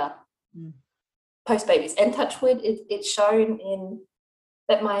healthier post babies. And touch wood, it's shown in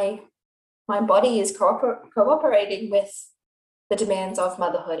that my body is cooperating with the demands of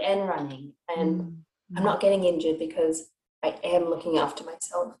motherhood and running, and I'm not getting injured because I am looking after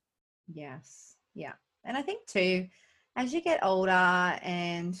myself. Yes. Yeah. And I think too, as you get older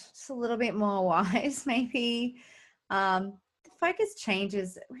and just a little bit more wise, maybe the focus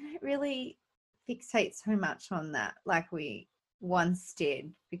changes. We don't really fixate so much on that like we once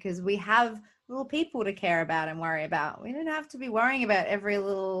did, because we have little people to care about and worry about. We don't have to be worrying about every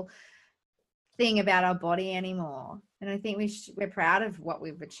little thing about our body anymore. And I think we're proud of what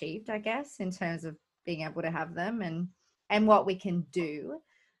we've achieved, I guess, in terms of being able to have them and what we can do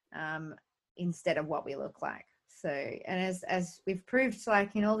instead of what we look like. So, and as we've proved,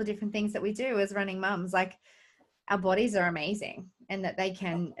 like in all the different things that we do as running mums, like our bodies are amazing and that they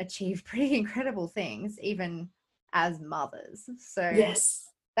can achieve pretty incredible things even as mothers. So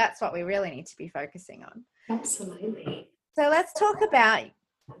that's what we really need to be focusing on. Absolutely. So let's talk about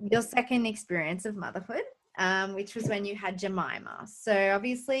your second experience of motherhood, which was when you had Jemima. So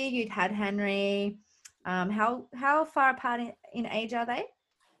obviously you'd had Henry. How far apart in age are they?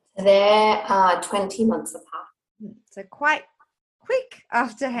 They're 20 months apart. So quite quick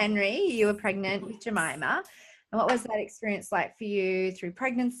after Henry, you were pregnant with Jemima. And what was that experience like for you through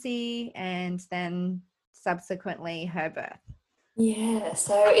pregnancy and then subsequently her birth? Yeah,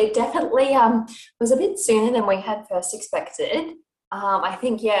 so it definitely was a bit sooner than we had first expected. I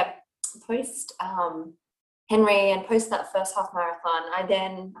think, post Henry and post that first half marathon, I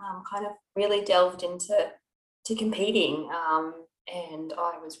then kind of really delved into competing. And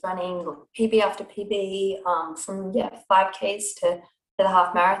I was running PB after PB from 5Ks to the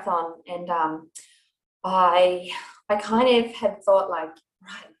half marathon. And I kind of had thought like,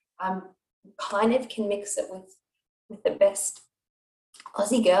 right, I'm kind of can mix it with the best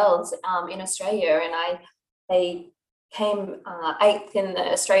Aussie girls in Australia, and I came 8th in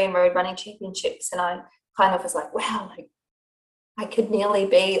the Australian Road Running Championships, and I kind of was like, wow, like I could nearly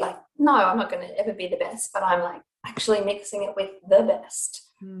be like, no, I'm not going to ever be the best, but I'm like actually mixing it with the best.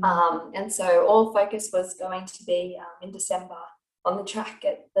 And so all focus was going to be in December on the track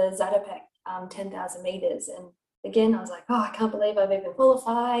at the Zatopek 10,000 meters. And again, I was like, oh, I can't believe I've even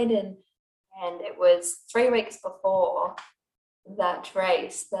qualified. And it was 3 weeks before that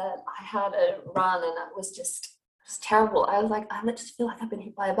race that I had a run, and it was terrible. I was like, I just feel like I've been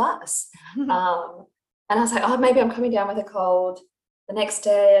hit by a bus. And I was like, oh, maybe I'm coming down with a cold. The next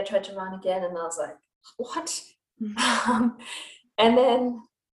day I tried to run again, and I was like, what? And then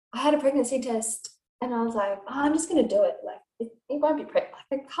I had a pregnancy test, and I was like, oh, I'm just going to do it. Like, it won't be pregnant.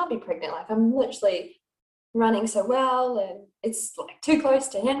 Like, I can't be pregnant. Like, I'm literally running so well, and it's like too close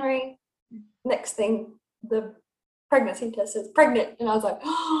to Henry. Next thing, the pregnancy test says pregnant, and I was like,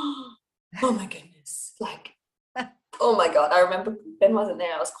 oh my goodness. Like, oh my God. I remember Ben wasn't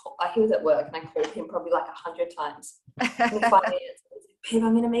there. He was at work, and I called him probably like 100 times. In 5 minutes, I was like, babe,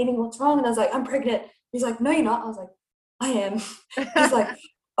 I'm in a meeting. What's wrong? And I was like, I'm pregnant. He's like, no, you're not. I was like, I am. He's like,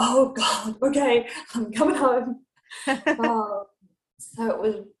 oh God, okay, I'm coming home. So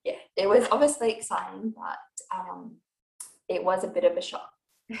it was obviously exciting, but it was a bit of a shock.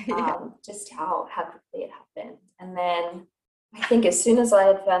 Just how quickly it happened. And then I think as soon as I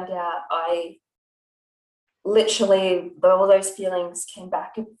had found out, I literally, all those feelings came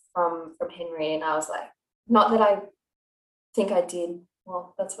back from Henry, and I was like, not that I think I did,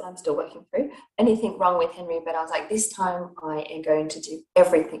 well, that's what I'm still working through, anything wrong with Henry, but I was like, this time I am going to do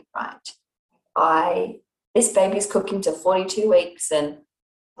everything right. This baby's cooking to 42 weeks, and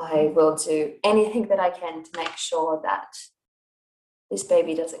I will do anything that I can to make sure that this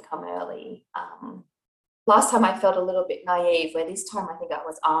baby doesn't come early. Last time I felt a little bit naive, where this time I think I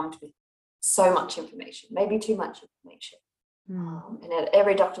was armed with so much information, maybe too much information. And at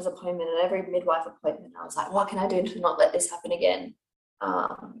every doctor's appointment and every midwife appointment, I was like, what can I do to not let this happen again?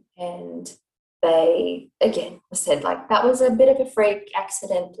 And they, again, said, like, that was a bit of a freak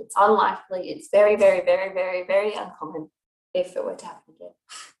accident. It's unlikely. It's very, very, very, very, very uncommon if it were to happen again.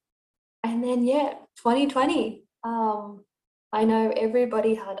 And then, 2020. I know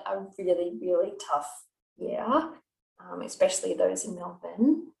everybody had a really, really tough year, especially those in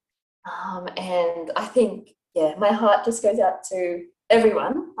Melbourne. And I think, my heart just goes out to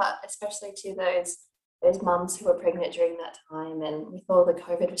everyone, but especially to those mums who were pregnant during that time, and with all the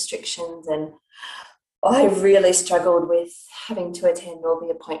COVID restrictions. And I really struggled with having to attend all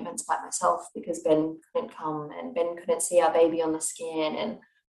the appointments by myself because Ben couldn't come, and Ben couldn't see our baby on the scan. And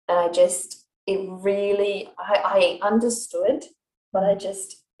I understood, but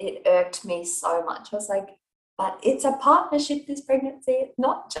it irked me so much. I was like, but it's a partnership, this pregnancy. It's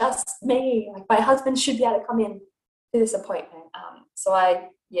not just me. Like, my husband should be able to come in to this appointment. So I,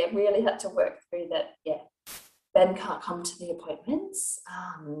 really had to work through that. Ben can't come to the appointments.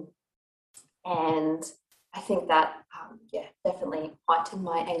 And I think that, definitely heightened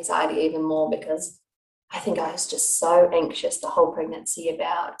my anxiety even more, because I think I was just so anxious the whole pregnancy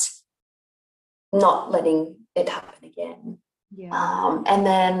about not letting it happen again. And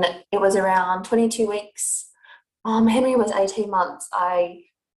then it was around 22 weeks. Henry was 18 months. I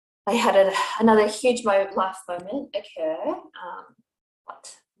had another huge life moment occur,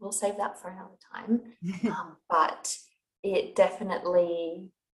 but we'll save that for another time. But it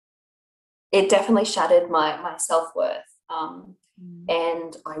definitely shattered my self-worth.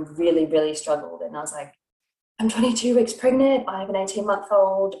 And I really, really struggled. And I was like, I'm 22 weeks pregnant. I have an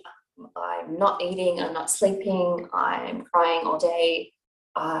 18-month-old. I'm not eating. I'm not sleeping. I'm crying all day.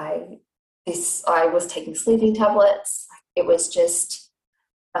 I was taking sleeping tablets. It was just,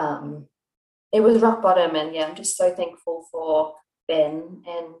 it was rock bottom. And I'm just so thankful for Ben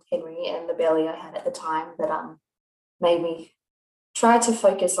and Henry and the belly I had at the time that made me try to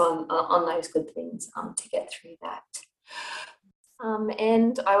focus on those good things to get through that.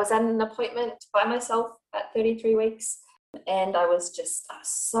 And I was at an appointment by myself at 33 weeks, and I was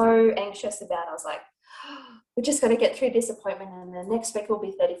so anxious about it. I was like, we just got to get through this appointment, and the next week will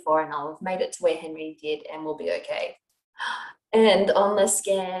be 34, and I'll have made it to where Henry did, and we'll be okay. And on the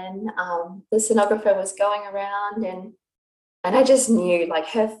scan, the sonographer was going around, and I just knew, like,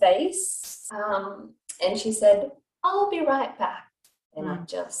 her face, and she said, I'll be right back. And I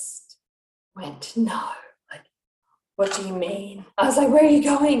just went, no, like, what do you mean? I was like, where are you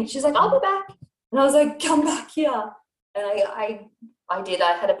going? She's like, I'll be back. And I was like, come back here. And I did.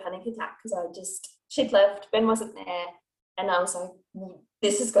 I had a panic attack because she'd left, Ben wasn't there. And I was like,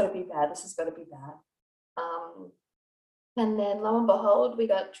 this has got to be bad. This has got to be bad. And then lo and behold, we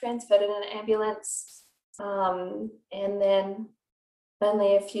got transferred in an ambulance And then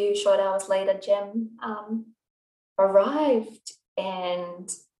only a few short hours later, Jem arrived, and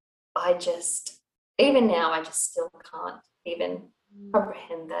I just, even now, I just still can't even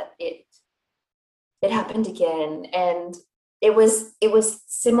comprehend that it happened again. And it was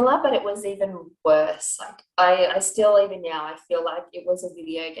similar, but it was even worse. Like I still, even now, I feel like it was a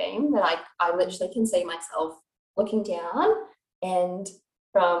video game that I literally can see myself looking down, and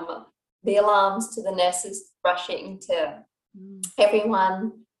from the alarms to the nurses rushing to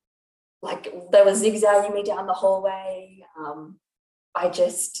everyone, like they were zigzagging me down the hallway.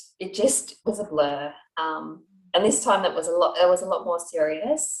 It just was a blur. And this time it was a lot more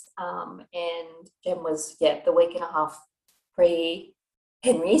serious. And Jen was, yeah, the week and a half pre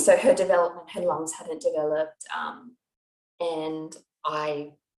Henry, so her lungs hadn't developed. And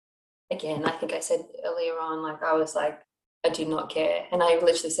I think I said earlier on, like I was like, I do not care. And I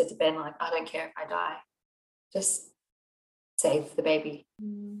literally said to Ben, like, I don't care if I die, just save the baby.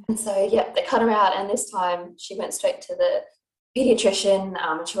 And so, yeah, they cut her out. And this time she went straight to the pediatrician,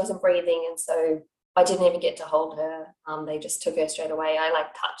 and she wasn't breathing. And so I didn't even get to hold her. They just took her straight away. I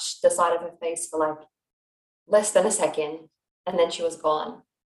like touched the side of her face for like less than a second, and then she was gone.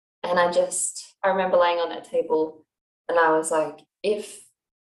 And I remember laying on that table, and I was like, if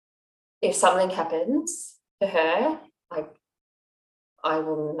something happens to her, like I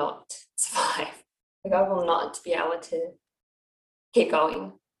will not survive. Like I will not be able to keep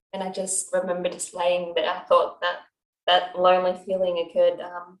going. And I just remember just laying there. I thought that lonely feeling occurred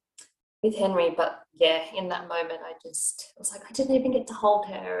with Henry, but yeah, in that moment, I was like, I didn't even get to hold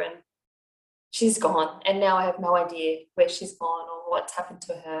her, and she's gone. And now I have no idea where she's gone or what's happened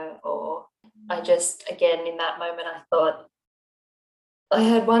to her. Or I just, again, in that moment, I thought I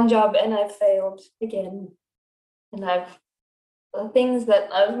had one job and I failed again. And the things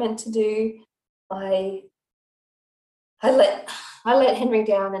that I was meant to do, I I let I let Henry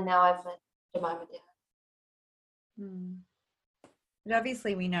down, and now I've let Jemima down. But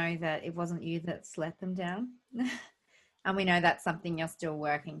obviously we know that it wasn't you that's let them down. And we know that's something you're still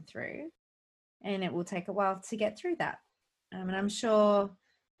working through. And it will take a while to get through that. And I'm sure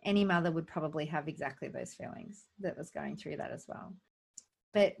any mother would probably have exactly those feelings that was going through that as well.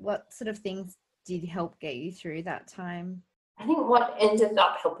 But what sort of things did help get you through that time? I think what ended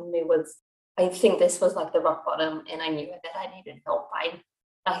up helping me was, I think this was like the rock bottom, and I knew that I needed help.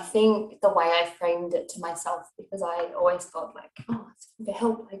 I think the way I framed it to myself, because I always thought like, oh, it's for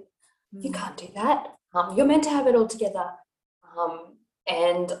help. Like, you can't do that. You're meant to have it all together.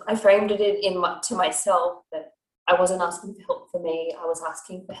 And I framed it to myself that I wasn't asking for help for me. I was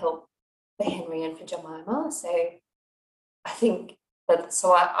asking for help for Henry and for Jemima. So I think that,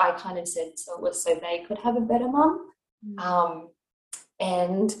 so I kind of said, so it was so they could have a better mum.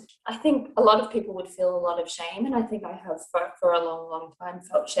 And I think a lot of people would feel a lot of shame, and I think I have for a long, long time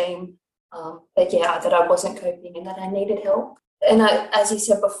felt shame that I wasn't coping and that I needed help. And as you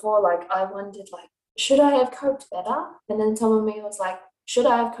said before, like I wondered, like, should I have coped better? And then some of me was like, should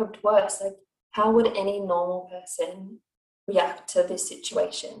I have coped worse? Like, how would any normal person react to this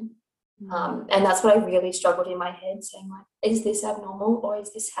situation? And that's what I really struggled in my head, saying like, is this abnormal, or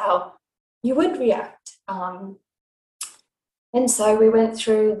is this how you would react? And so we went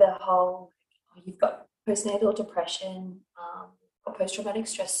through the whole, you've got postnatal depression, or post-traumatic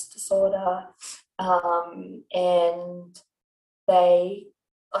stress disorder, and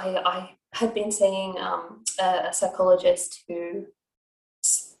I had been seeing a psychologist who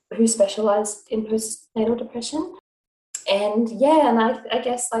specialised in postnatal depression. And yeah, and I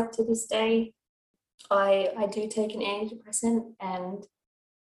guess like to this day, I do take an antidepressant, and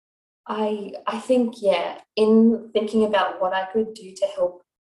I think, yeah, in thinking about what I could do to help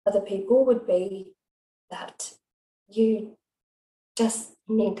other people would be that you just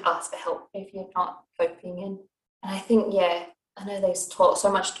need to ask for help if you're not coping. And I think, yeah, I know there's so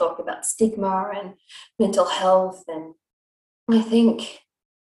much talk about stigma and mental health, and I think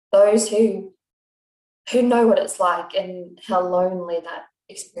those who know what it's like and how lonely that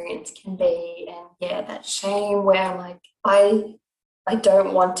experience can be, and yeah, that shame where I'm like, I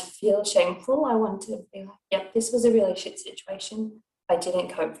don't want to feel shameful. I want to be like, yep, this was a really shit situation. I didn't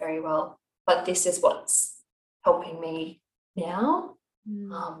cope very well, but this is what's helping me now.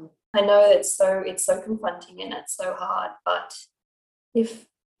 I know it's so confronting and it's so hard, but if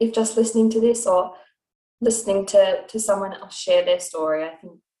just listening to this, or listening to someone else share their story, I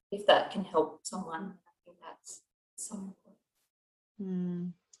think if that can help someone, I think that's so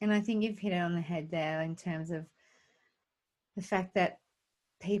important. And I think you've hit it on the head there in terms of the fact that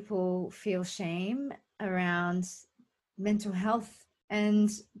people feel shame around mental health, and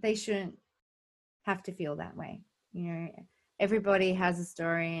they shouldn't have to feel that way. Everybody has a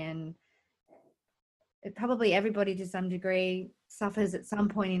story, and probably everybody to some degree suffers at some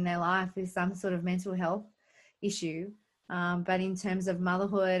point in their life with some sort of mental health issue. But in terms of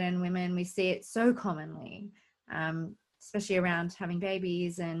motherhood and women, we see it so commonly, especially around having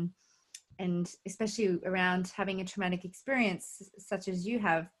babies and especially around having a traumatic experience such as you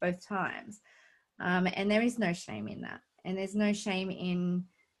have both times. And there is no shame in that. And there's no shame in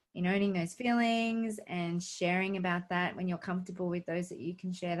owning those feelings and sharing about that when you're comfortable with those that you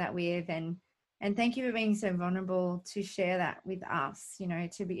can share that with. And thank you for being so vulnerable to share that with us,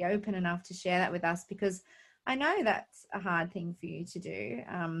 to be open enough to share that with us, because I know that's a hard thing for you to do,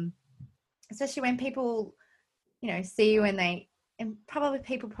 especially when people, see you and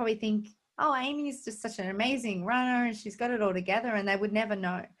people probably think, oh, Amy is just such an amazing runner and she's got it all together, and they would never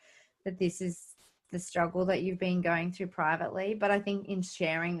know that this is the struggle that you've been going through privately. But I think in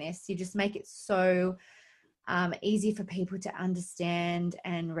sharing this, you just make it so easy for people to understand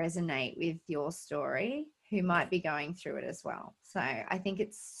and resonate with your story who might be going through it as well. So I think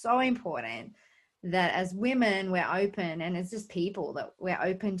it's so important that as women, we're open, and as just people, that we're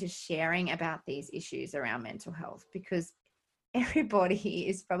open to sharing about these issues around mental health, because everybody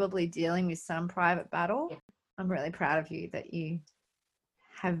is probably dealing with some private battle. Yeah. I'm really proud of you that you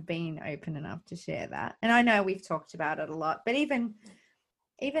have been open enough to share that. And I know we've talked about it a lot, but even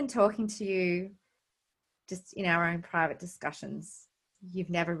talking to you just in our own private discussions, you've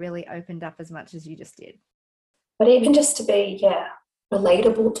never really opened up as much as you just did. But even just to be,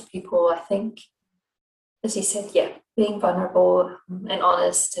 relatable to people, I think, as you said, being vulnerable and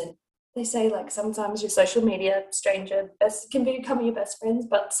honest. And they say, like, sometimes your social media stranger can become your best friends,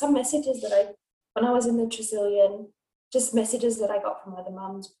 but some messages that when I was in the Tresillian, just messages that I got from other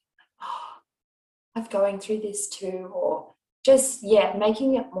mums, like, oh, I'm going through this too, or just,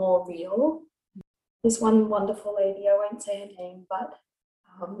 making it more real. This one wonderful lady, I won't say her name, but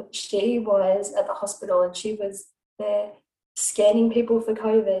she was at the hospital and she was there scanning people for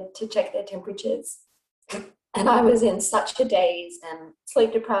COVID to check their temperatures. And I was in such a daze and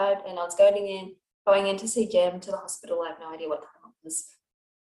sleep deprived, and I was going in to see Jem to the hospital. I have no idea what time it was.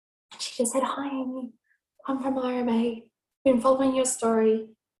 And she just said, "Hi, Amy. I'm from RMA. Been following your story,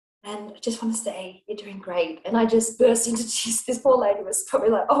 and I just want to say you're doing great." And I just burst into tears. This poor lady was probably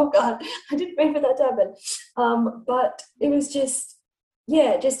like, "Oh God, I didn't mean for that to happen." But it was just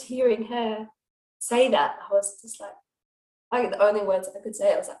hearing her say that, I was just like, the only words I could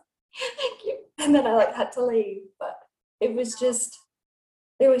say, I was like, "Thank you," and then I had to leave. But it was just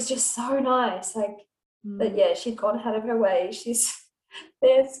so nice, that she'd gone out of her way. She's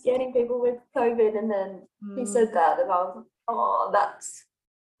there scanning people with COVID, and then he said that, and I was like, oh,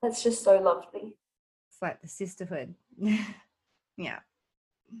 that's just so lovely. It's like the sisterhood. yeah,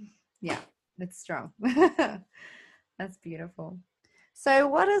 it's strong. That's beautiful. So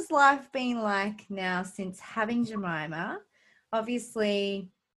what has life been like now since having Jemima? Obviously,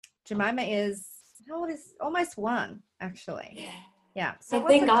 Jemima is almost 1, actually. Yeah. So I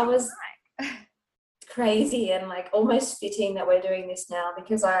think I was crazy and almost fitting that we're doing this now,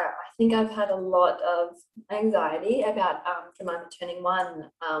 because I think I've had a lot of anxiety about Jemima turning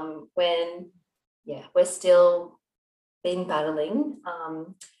 1 when we're still been battling.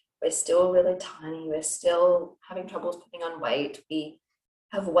 We're still really tiny. We're still having troubles putting on weight. We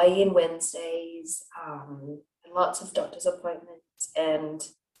have weigh-in Wednesdays, lots of doctor's appointments, and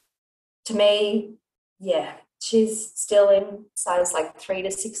to me, she's still in size 3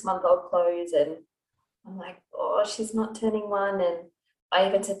 to 6 month old clothes, and I'm like, oh, she's not turning 1. And I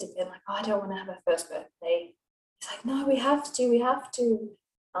even said to Ben, oh, I don't want to have her first birthday. He's like, no, we have to.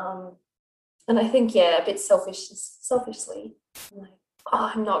 And I think, a bit selfishly, I'm like,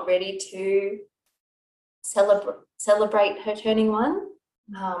 oh, I'm not ready to celebrate her turning 1.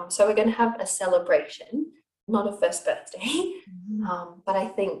 So we're going to have a celebration, not a first birthday. But I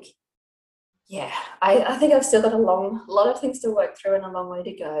think, I think I've still got a lot of things to work through and a long way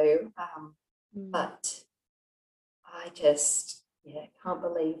to go. But I just, can't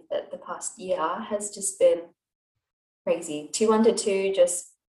believe that the past year has just been crazy. 2 under 2,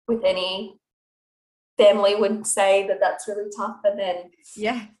 just with any family would say that that's really tough. And then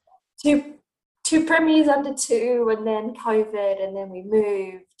two premies under 2, and then COVID, and then we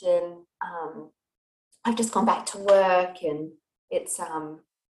moved, and I've just gone back to work, and it's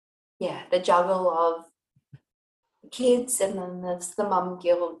the juggle of the kids, and then there's the mum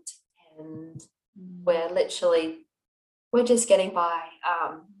guilt, and we're just getting by.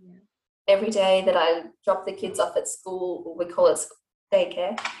 Every day that I drop the kids off at school, or we call it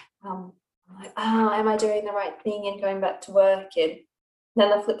daycare, I'm like, am I doing the right thing and going back to work? And then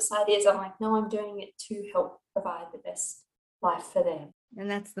the flip side is I'm like, no, I'm doing it to help provide the best life for them. And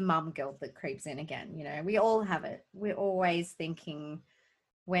that's the mum guilt that creeps in again. You know, we all have it. We're always thinking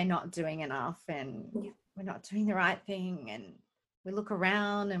we're not doing enough and we're not doing the right thing. And we look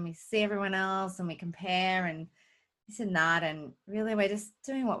around and we see everyone else and we compare and this and that. And really, we're just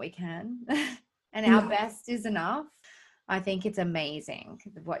doing what we can. And our best is enough. I think it's amazing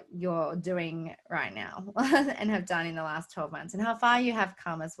what you're doing right now and have done in the last 12 months and how far you have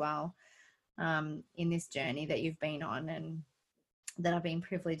come as well in this journey that you've been on and that I've been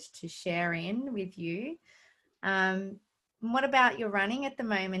privileged to share in with you. What about your running at the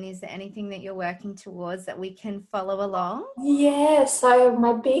moment? Is there anything that you're working towards that we can follow along? Yeah, so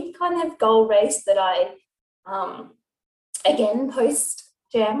my big kind of goal race that I, again,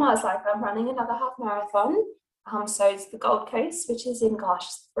 post-jam, I was like, I'm running another half marathon. So it's the Gold Coast, which is in,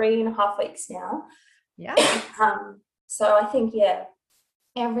 3.5 weeks now. Yeah. So I think,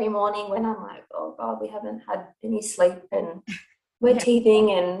 every morning when I'm like, oh God, we haven't had any sleep and we're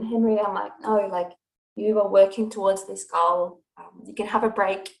teething, and Henry, I'm like, no, like you are working towards this goal. You can have a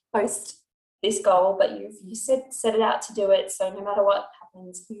break post this goal, but you set it out to do it. So no matter what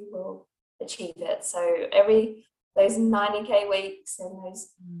happens, you will achieve it. So those 90K weeks and those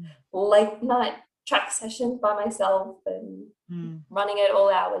late night track sessions by myself and running at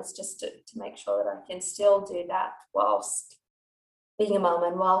all hours just to make sure that I can still do that whilst being a mum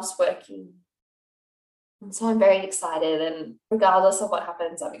and whilst working. And so I'm very excited, and regardless of what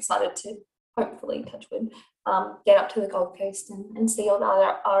happens, I'm excited to hopefully, touch wood, get up to the Gold Coast and see all the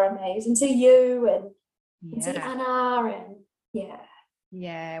other RMAs and see you and see Anna and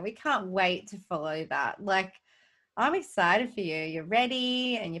Yeah, we can't wait to follow that. Like, I'm excited for you. You're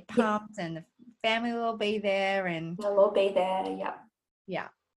ready and you're pumped and the family will all be there and they'll all be there. Yeah.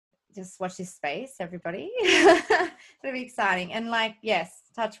 Just watch this space, everybody. It'll be exciting. And like, yes,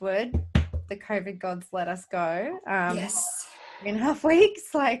 touch wood, the COVID gods let us go. Yes. 3.5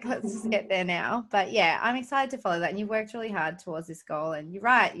 weeks, like let's just get there now. But yeah, I'm excited to follow that. And you worked really hard towards this goal. And you're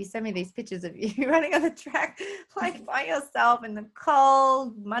right, you sent me these pictures of you running on the track, like by yourself in the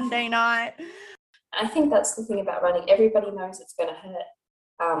cold Monday night. I think that's the thing about running. Everybody knows it's going to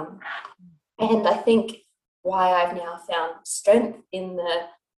hurt. And I think why I've now found strength in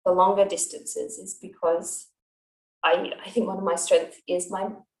the longer distances is because I think one of my strengths is my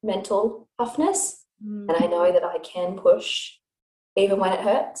mental toughness. And I know that I can push even when it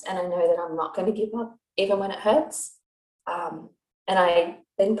hurts, and I know that I'm not going to give up even when it hurts. And I've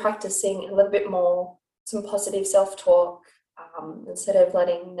been practicing a little bit more some positive self-talk instead of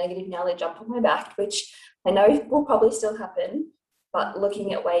letting negative Nelly jump on my back, which I know will probably still happen, but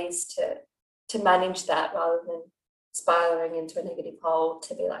looking at ways to manage that rather than spiraling into a negative hole,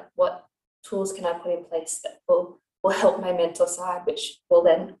 to be like, what tools can I put in place that will help my mental side, which will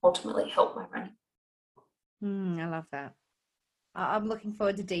then ultimately help my running. I love that. I'm looking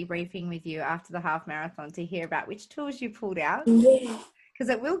forward to debriefing with you after the half marathon to hear about which tools you pulled out. Yeah. Because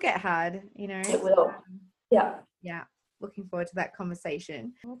it will get hard, you know. It will. Yeah. Looking forward to that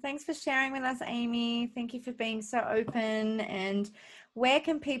conversation. Well, thanks for sharing with us, Amy. Thank you for being so open. And where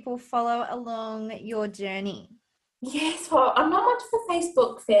can people follow along your journey? Yes, well, I'm not much of a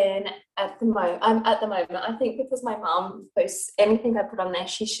Facebook fan at the moment. I think because my mum posts anything I put on there,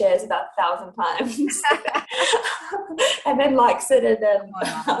 she shares about 1,000 times, and then likes it, and then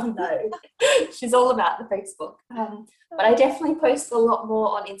no, she's all about the Facebook. But I definitely post a lot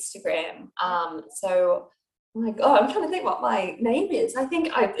more on Instagram. So I'm like, I'm trying to think what my name is. I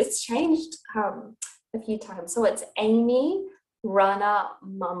think it's changed a few times. So it's Amy Runner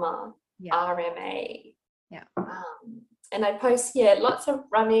Mama RMA. Yeah. And I post, lots of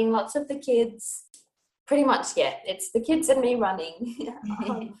running, lots of the kids. Pretty much, it's the kids and me running.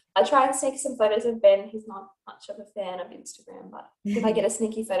 I try and sneak some photos of Ben. He's not much of a fan of Instagram, but if I get a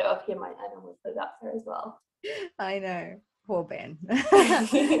sneaky photo of him, I will put it up there as well. I know. Poor Ben.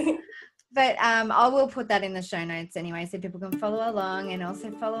 But I will put that in the show notes anyway, so people can follow along and also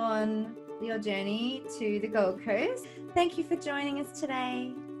follow on your journey to the Gold Coast. Thank you for joining us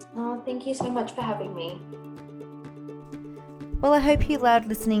today. Oh, thank you so much for having me. Well, I hope you loved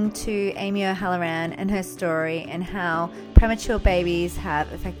listening to Amy O'Halloran and her story and how premature babies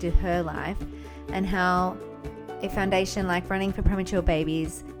have affected her life and how a foundation like Running for Premature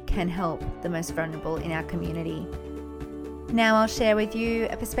Babies can help the most vulnerable in our community. Now I'll share with you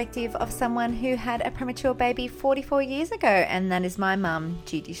a perspective of someone who had a premature baby 44 years ago, and that is my mum,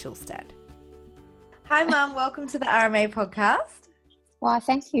 Judy Schulstad. Hi, Mum. Welcome to the RMA podcast. Why,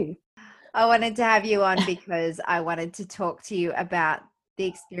 thank you. I wanted to have you on because I wanted to talk to you about the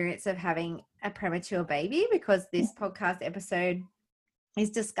experience of having a premature baby, because this podcast episode is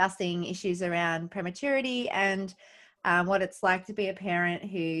discussing issues around prematurity and what it's like to be a parent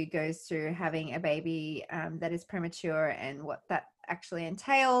who goes through having a baby that is premature and what that actually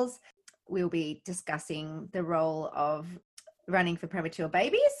entails. We'll be discussing the role of running for premature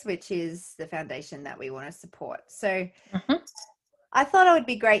babies, which is the foundation that we want to support. So I thought it would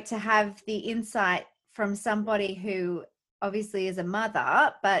be great to have the insight from somebody who obviously is a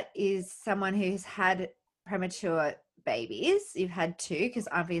mother, but is someone who's had premature babies. You've had two, because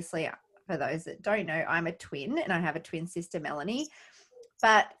obviously, for those that don't know, I'm a twin and I have a twin sister, Melanie.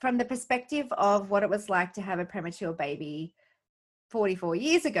 But from the perspective of what it was like to have a premature baby 44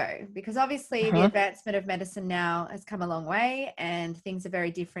 years ago, because obviously the advancement of medicine now has come a long way and things are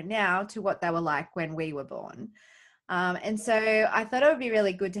very different now to what they were like when we were born. And so I thought it would be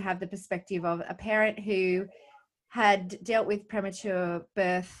really good to have the perspective of a parent who had dealt with premature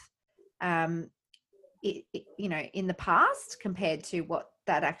birth, in the past compared to what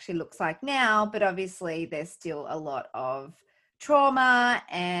that actually looks like now. But obviously there's still a lot of trauma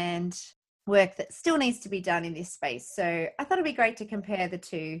and work that still needs to be done in this space. So I thought it'd be great to compare the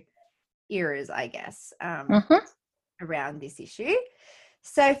two eras, I guess, around this issue.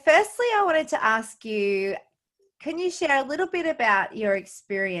 So firstly, I wanted to ask you, can you share a little bit about your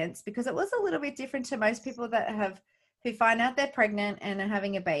experience? Because it was a little bit different to most people who find out they're pregnant and are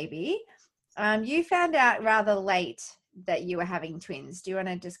having a baby. You found out rather late that you were having twins. Do you want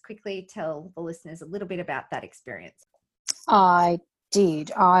to just quickly tell the listeners a little bit about that experience? I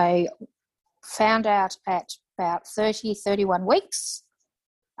did. I found out at about 31 weeks.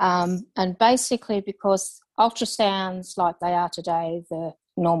 And basically because ultrasounds like they are today, the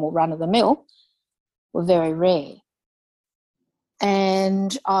normal run-of-the-mill, were very rare.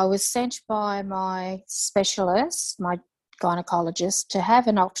 And I was sent by my specialist, my gynecologist, to have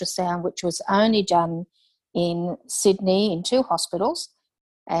an ultrasound, which was only done in Sydney in 2 hospitals.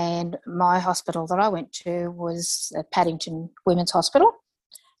 And my hospital that I went to was at Paddington Women's Hospital,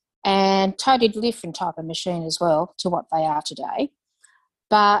 and totally different type of machine as well to what they are today.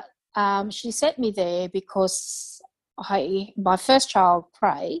 But she sent me there because my first child,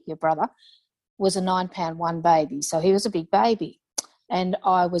 Prey, your brother, was a 9-pound 1 baby. So he was a big baby. And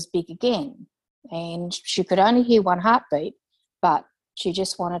I was big again. And she could only hear 1 heartbeat, but she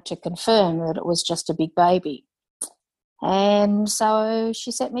just wanted to confirm that it was just a big baby. And so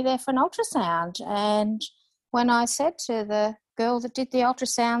she sent me there for an ultrasound. And when I said to the girl that did the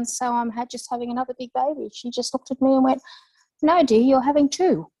ultrasound, so I'm just having another big baby, she just looked at me and went, "No, dear, you're having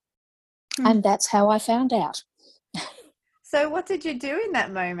 2. And that's how I found out. So what did you do in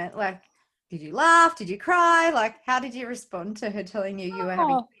that moment? Like, did you laugh? Did you cry? Like, how did you respond to her telling you you were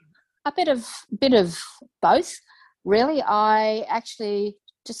having? A bit of both, really. I actually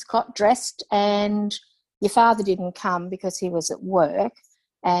just got dressed, and your father didn't come because he was at work,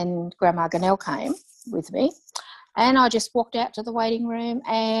 and Grandma Ganell came with me. And I just walked out to the waiting room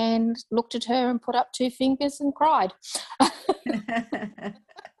and looked at her and put up 2 fingers and cried.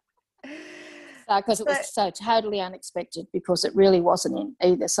 Because it was so totally unexpected, because it really wasn't in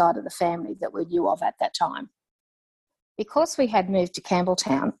either side of the family that we knew of at that time. Because we had moved to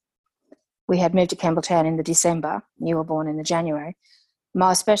Campbelltown, in the December, you were born in the January,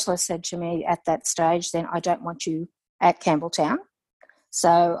 my specialist said to me at that stage, then, "I don't want you at Campbelltown."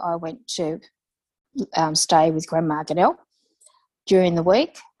 So I went to stay with Grandma Goodell during the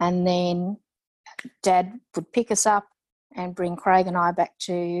week, and then Dad would pick us up and bring Craig and I back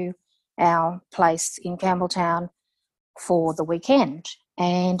to our place in Campbelltown for the weekend.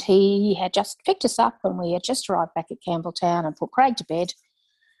 And he had just picked us up, and we had just arrived back at Campbelltown and put Craig to bed.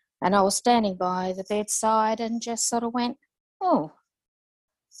 And I was standing by the bedside and just sort of went, oh,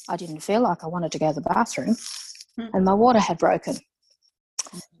 I didn't feel like I wanted to go to the bathroom, and my water had broken.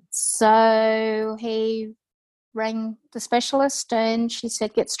 So he rang the specialist, and she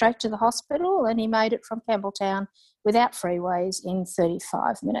said, "Get straight to the hospital," and he made it from Campbelltown without freeways in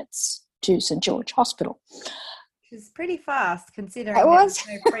 35 minutes to St George Hospital. Which is pretty fast considering there was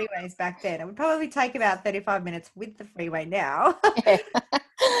no freeways back then. It would probably take about 35 minutes with the freeway now. Yeah.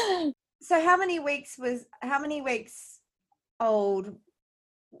 So how many weeks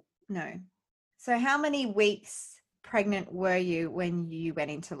pregnant were you when you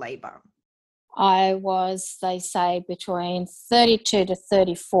went into labour? I was, they say, between 32 to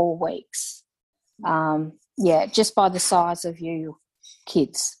 34 weeks. Just by the size of you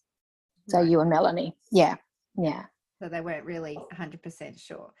kids. So right. You and Melanie. Yeah. So they weren't really 100%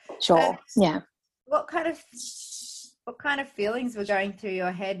 sure. Sure, yeah. What kind of feelings were going through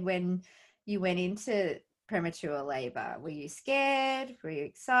your head when you went into premature labour? Were you scared? Were you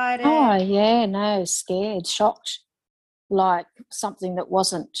excited? Oh, yeah, no, scared, shocked. like something that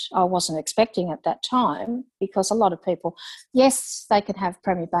I wasn't expecting at that time, because a lot of people, yes, they can have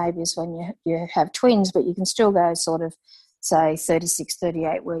preemie babies when you have twins, but you can still go sort of, say, 36,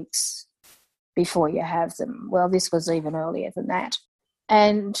 38 weeks before you have them. Well, this was even earlier than that.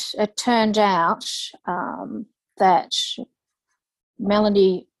 And it turned out that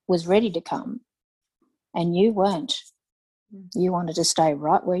Melanie was ready to come and you weren't. You wanted to stay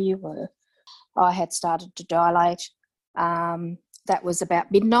right where you were. I had started to dilate. That was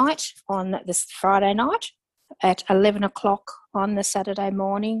about midnight on this Friday night. At 11 o'clock on the Saturday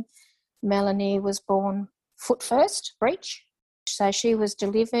morning, Melanie was born foot first, breech. So she was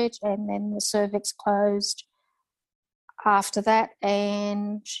delivered and then the cervix closed after that,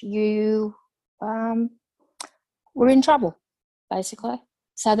 and you were in trouble, basically.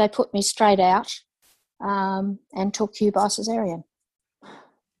 So they put me straight out and took you by cesarean.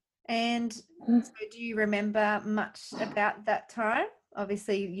 And so do you remember much about that time?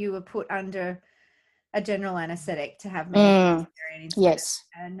 Obviously, you were put under a general anaesthetic to have cesarean instead yes.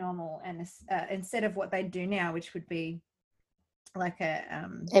 of a normal instead of what they do now, which would be like a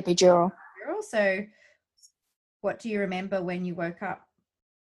epidural. So what do you remember when you woke up?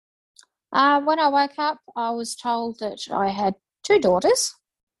 When I woke up, I was told that I had 2 daughters,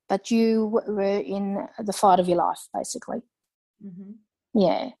 but you were in the fight of your life, basically. Mm-hmm.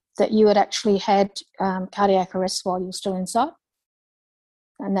 Yeah, that you had actually had cardiac arrest while you were still inside.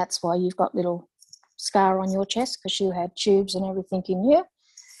 And that's why you've got little scar on your chest, because you had tubes and everything in you.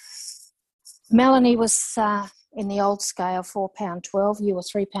 Melanie was in the old scale, 4 pound 12. You were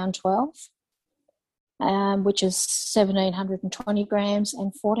 3 pound 12. Which is 1,720 grams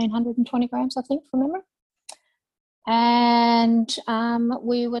and 1,420 grams, I think, from memory. And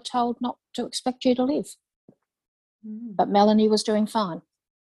we were told not to expect you to live. But Melanie was doing fine.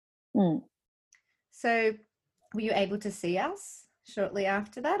 So were you able to see us shortly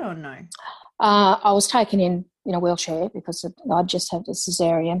after that or no? I was taken in a wheelchair because I'd just had the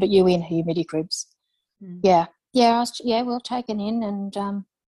cesarean, but you were in humidity cribs. Yeah, we were taken in and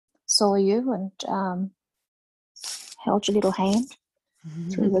saw you and held your little hand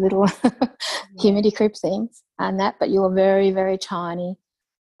through the little humidity crib things and that, but you were very, very tiny.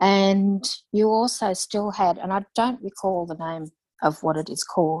 And you also still had, and I don't recall the name of what it is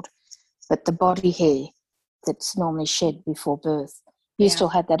called, but the body hair that's normally shed before birth. You still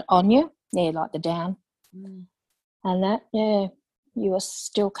had that on you, like the down. And that, you were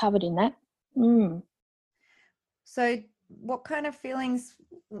still covered in that. So what kind of feelings,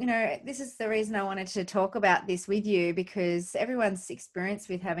 this is the reason I wanted to talk about this with you, because everyone's experience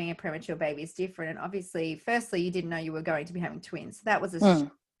with having a premature baby is different. And obviously, firstly, you didn't know you were going to be having twins. So that was a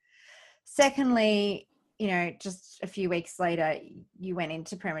shock. Secondly, just a few weeks later, you went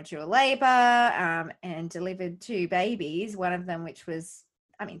into premature labor and delivered 2 babies, one of them which was,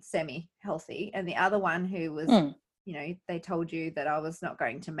 semi-healthy, and the other one who was, they told you that I was not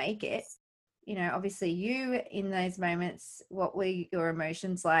going to make it. Obviously you in those moments, what were your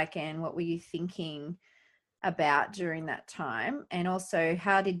emotions like and what were you thinking about during that time? And also,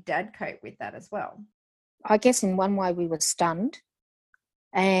 how did Dad cope with that as well? I guess in one way we were stunned,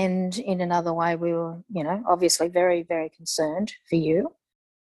 and in another way we were, obviously very, very concerned for you.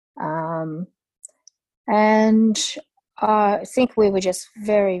 And I think we were just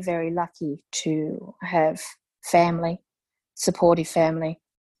very, very lucky to have supportive family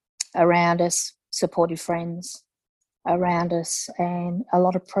around us, supportive friends around us, and a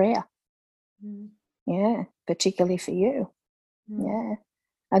lot of prayer. Yeah, particularly for you. Yeah.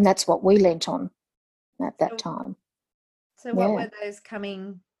 And that's what we lent on at that time. So what were those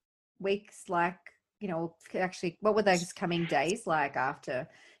coming weeks like, actually, what were those coming days like after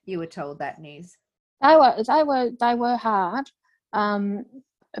you were told that news? They were hard.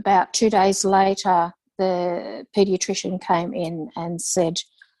 About 2 days later, the paediatrician came in and said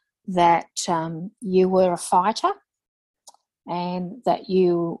that you were a fighter and that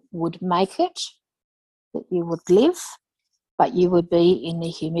you would make it, that you would live, but you would be in the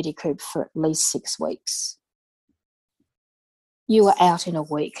humidity crib for at least 6 weeks. You were out in a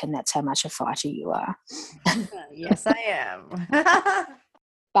week, and that's how much a fighter you are. Yes, I am.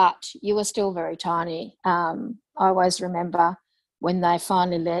 But you were still very tiny. I always remember when they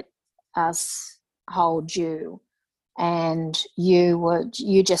finally let us hold you, and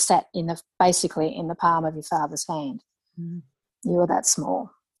you just sat basically in the palm of your father's hand. You were that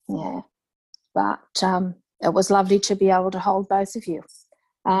small, yeah. But it was lovely to be able to hold both of you.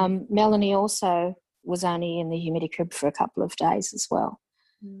 Melanie also was only in the humidity crib for a couple of days as well.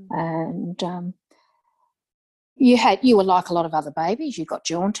 And you were like a lot of other babies. You got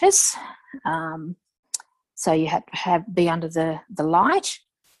jaundice. so you had to be under the light.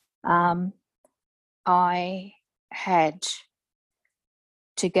 I had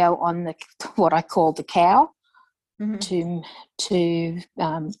to go on what I call the cow to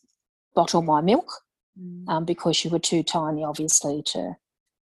bottle my milk because you were too tiny, obviously, to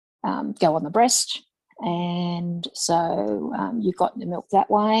go on the breast, and so you got the milk that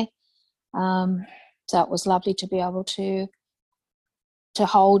way. So it was lovely to be able to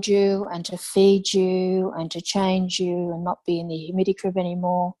hold you and to feed you and to change you and not be in the humidity crib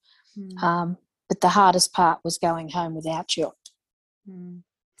anymore. But the hardest part was going home without you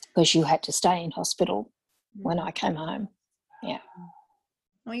because you had to stay in hospital when I came home. Yeah.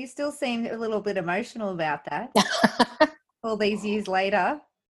 Well, you still seem a little bit emotional about that all these years later.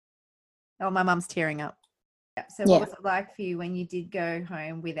 Oh, my mum's tearing up. So what was it like for you when you did go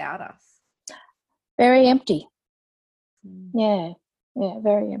home without us? Very empty. Yeah,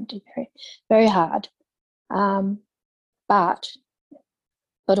 very empty, very, very hard.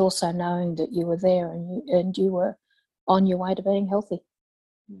 But also knowing that you were there and you were on your way to being healthy.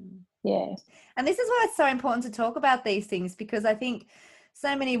 Yeah. And this is why it's so important to talk about these things, because I think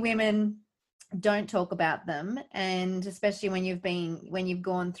so many women don't talk about them, and especially when you've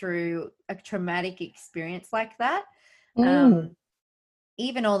gone through a traumatic experience like that.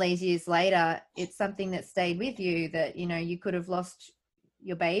 Even all these years later, it's something that stayed with you, that you could have lost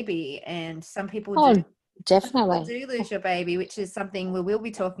your baby, and some people do. Definitely. Do lose your baby, which is something we will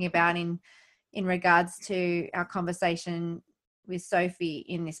be talking about in regards to our conversation with Sophie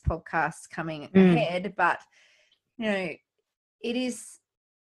in this podcast coming ahead. But it is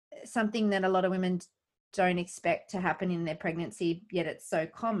something that a lot of women don't expect to happen in their pregnancy, yet it's so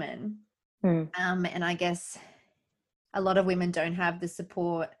common. And I guess a lot of women don't have the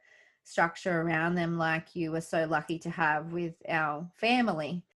support structure around them like you were so lucky to have with our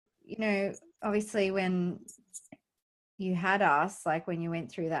family. Obviously when you had us, like when you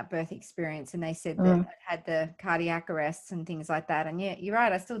went through that birth experience and they said that I had the cardiac arrests and things like that. And yeah, you're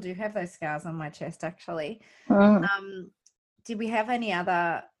right. I still do have those scars on my chest, actually. Did we have any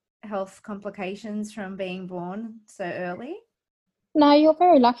other health complications from being born so early? No, you're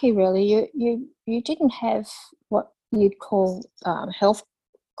very lucky, really. You didn't have what you'd call health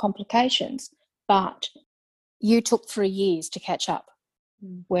complications, but you took 3 years to catch up.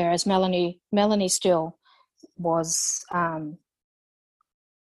 Whereas Melanie still was a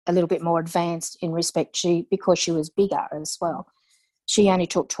little bit more advanced in respect, because she was bigger as well. She only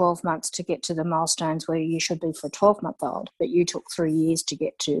took 12 months to get to the milestones where you should be for a 12-month-old, but you took 3 years to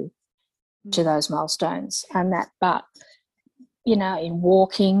get to those milestones. And that, but in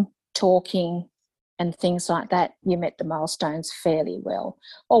walking, talking, and things like that, you met the milestones fairly well.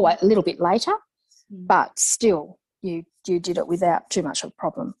 Or a little bit later, but still. You did it without too much of a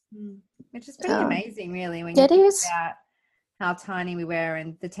problem. Which is pretty amazing, really, when you think about how tiny we were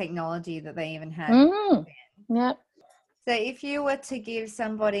and the technology that they even had. Yeah. So if you were to give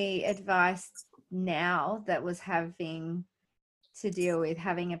somebody advice now that was having to deal with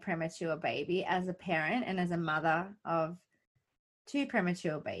having a premature baby as a parent and as a mother of 2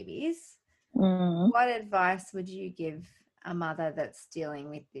 premature babies, what advice would you give a mother that's dealing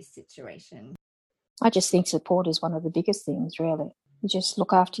with this situation? I just think support is one of the biggest things, really. You just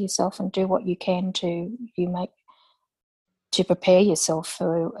look after yourself and do what you can to prepare yourself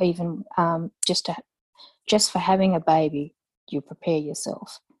for even just for having a baby. You prepare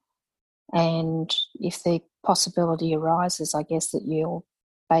yourself, and if the possibility arises, I guess, that your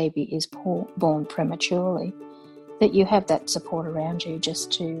baby is born prematurely, that you have that support around you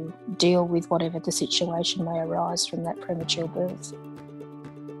just to deal with whatever the situation may arise from that premature birth.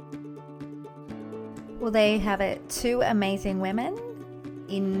 Well, there you have it. 2 amazing women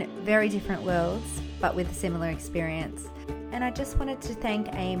in very different worlds, but with a similar experience. And I just wanted to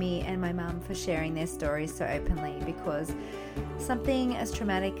thank Amy and my mum for sharing their stories so openly, because something as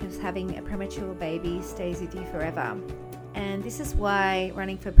traumatic as having a premature baby stays with you forever. And this is why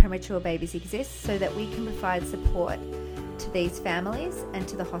Running for Premature Babies exists, so that we can provide support to these families and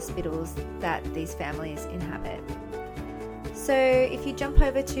to the hospitals that these families inhabit. So if you jump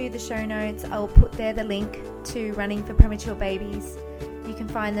over to the show notes, I'll put there the link to Running for Premature Babies. You can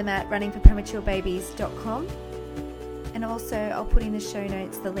find them at runningforprematurebabies.com. And also I'll put in the show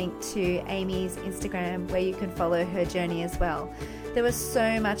notes the link to Amy's Instagram, where you can follow her journey as well. There was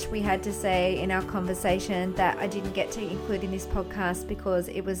so much we had to say in our conversation that I didn't get to include in this podcast because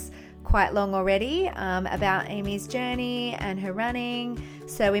it was quite long already, about Amy's journey and her running.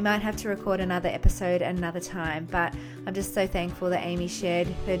 So we might have to record another episode at another time. But I'm just so thankful that Amy shared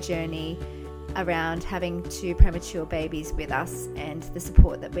her journey around having 2 premature babies with us and the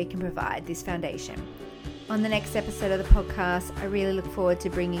support that we can provide this foundation. On the next episode of the podcast, I really look forward to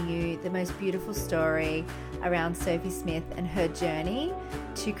bringing you the most beautiful story around Sophie Smith and her journey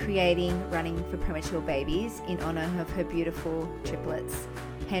to creating Running for Premature Babies in honour of her beautiful triplets,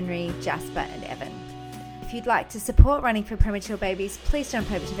 Henry, Jasper and Evan. If you'd like to support Running for Premature Babies, please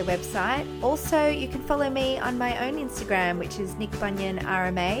jump over to the website. Also, you can follow me on my own Instagram, which is Nick Bunyan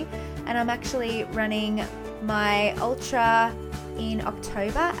RMA, and I'm actually running my ultra in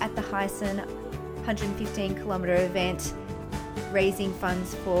October at the Hyson 115 kilometre event, raising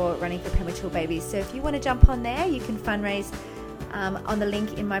funds for Running for Premature Babies. So if you want to jump on there, you can fundraise on the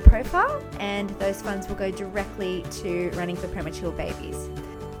link in my profile, and those funds will go directly to Running for Premature Babies.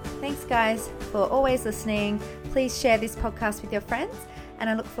 Thanks guys for always listening. Please share this podcast with your friends, and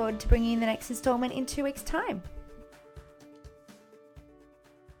I look forward to bringing you the next installment in 2 weeks' time.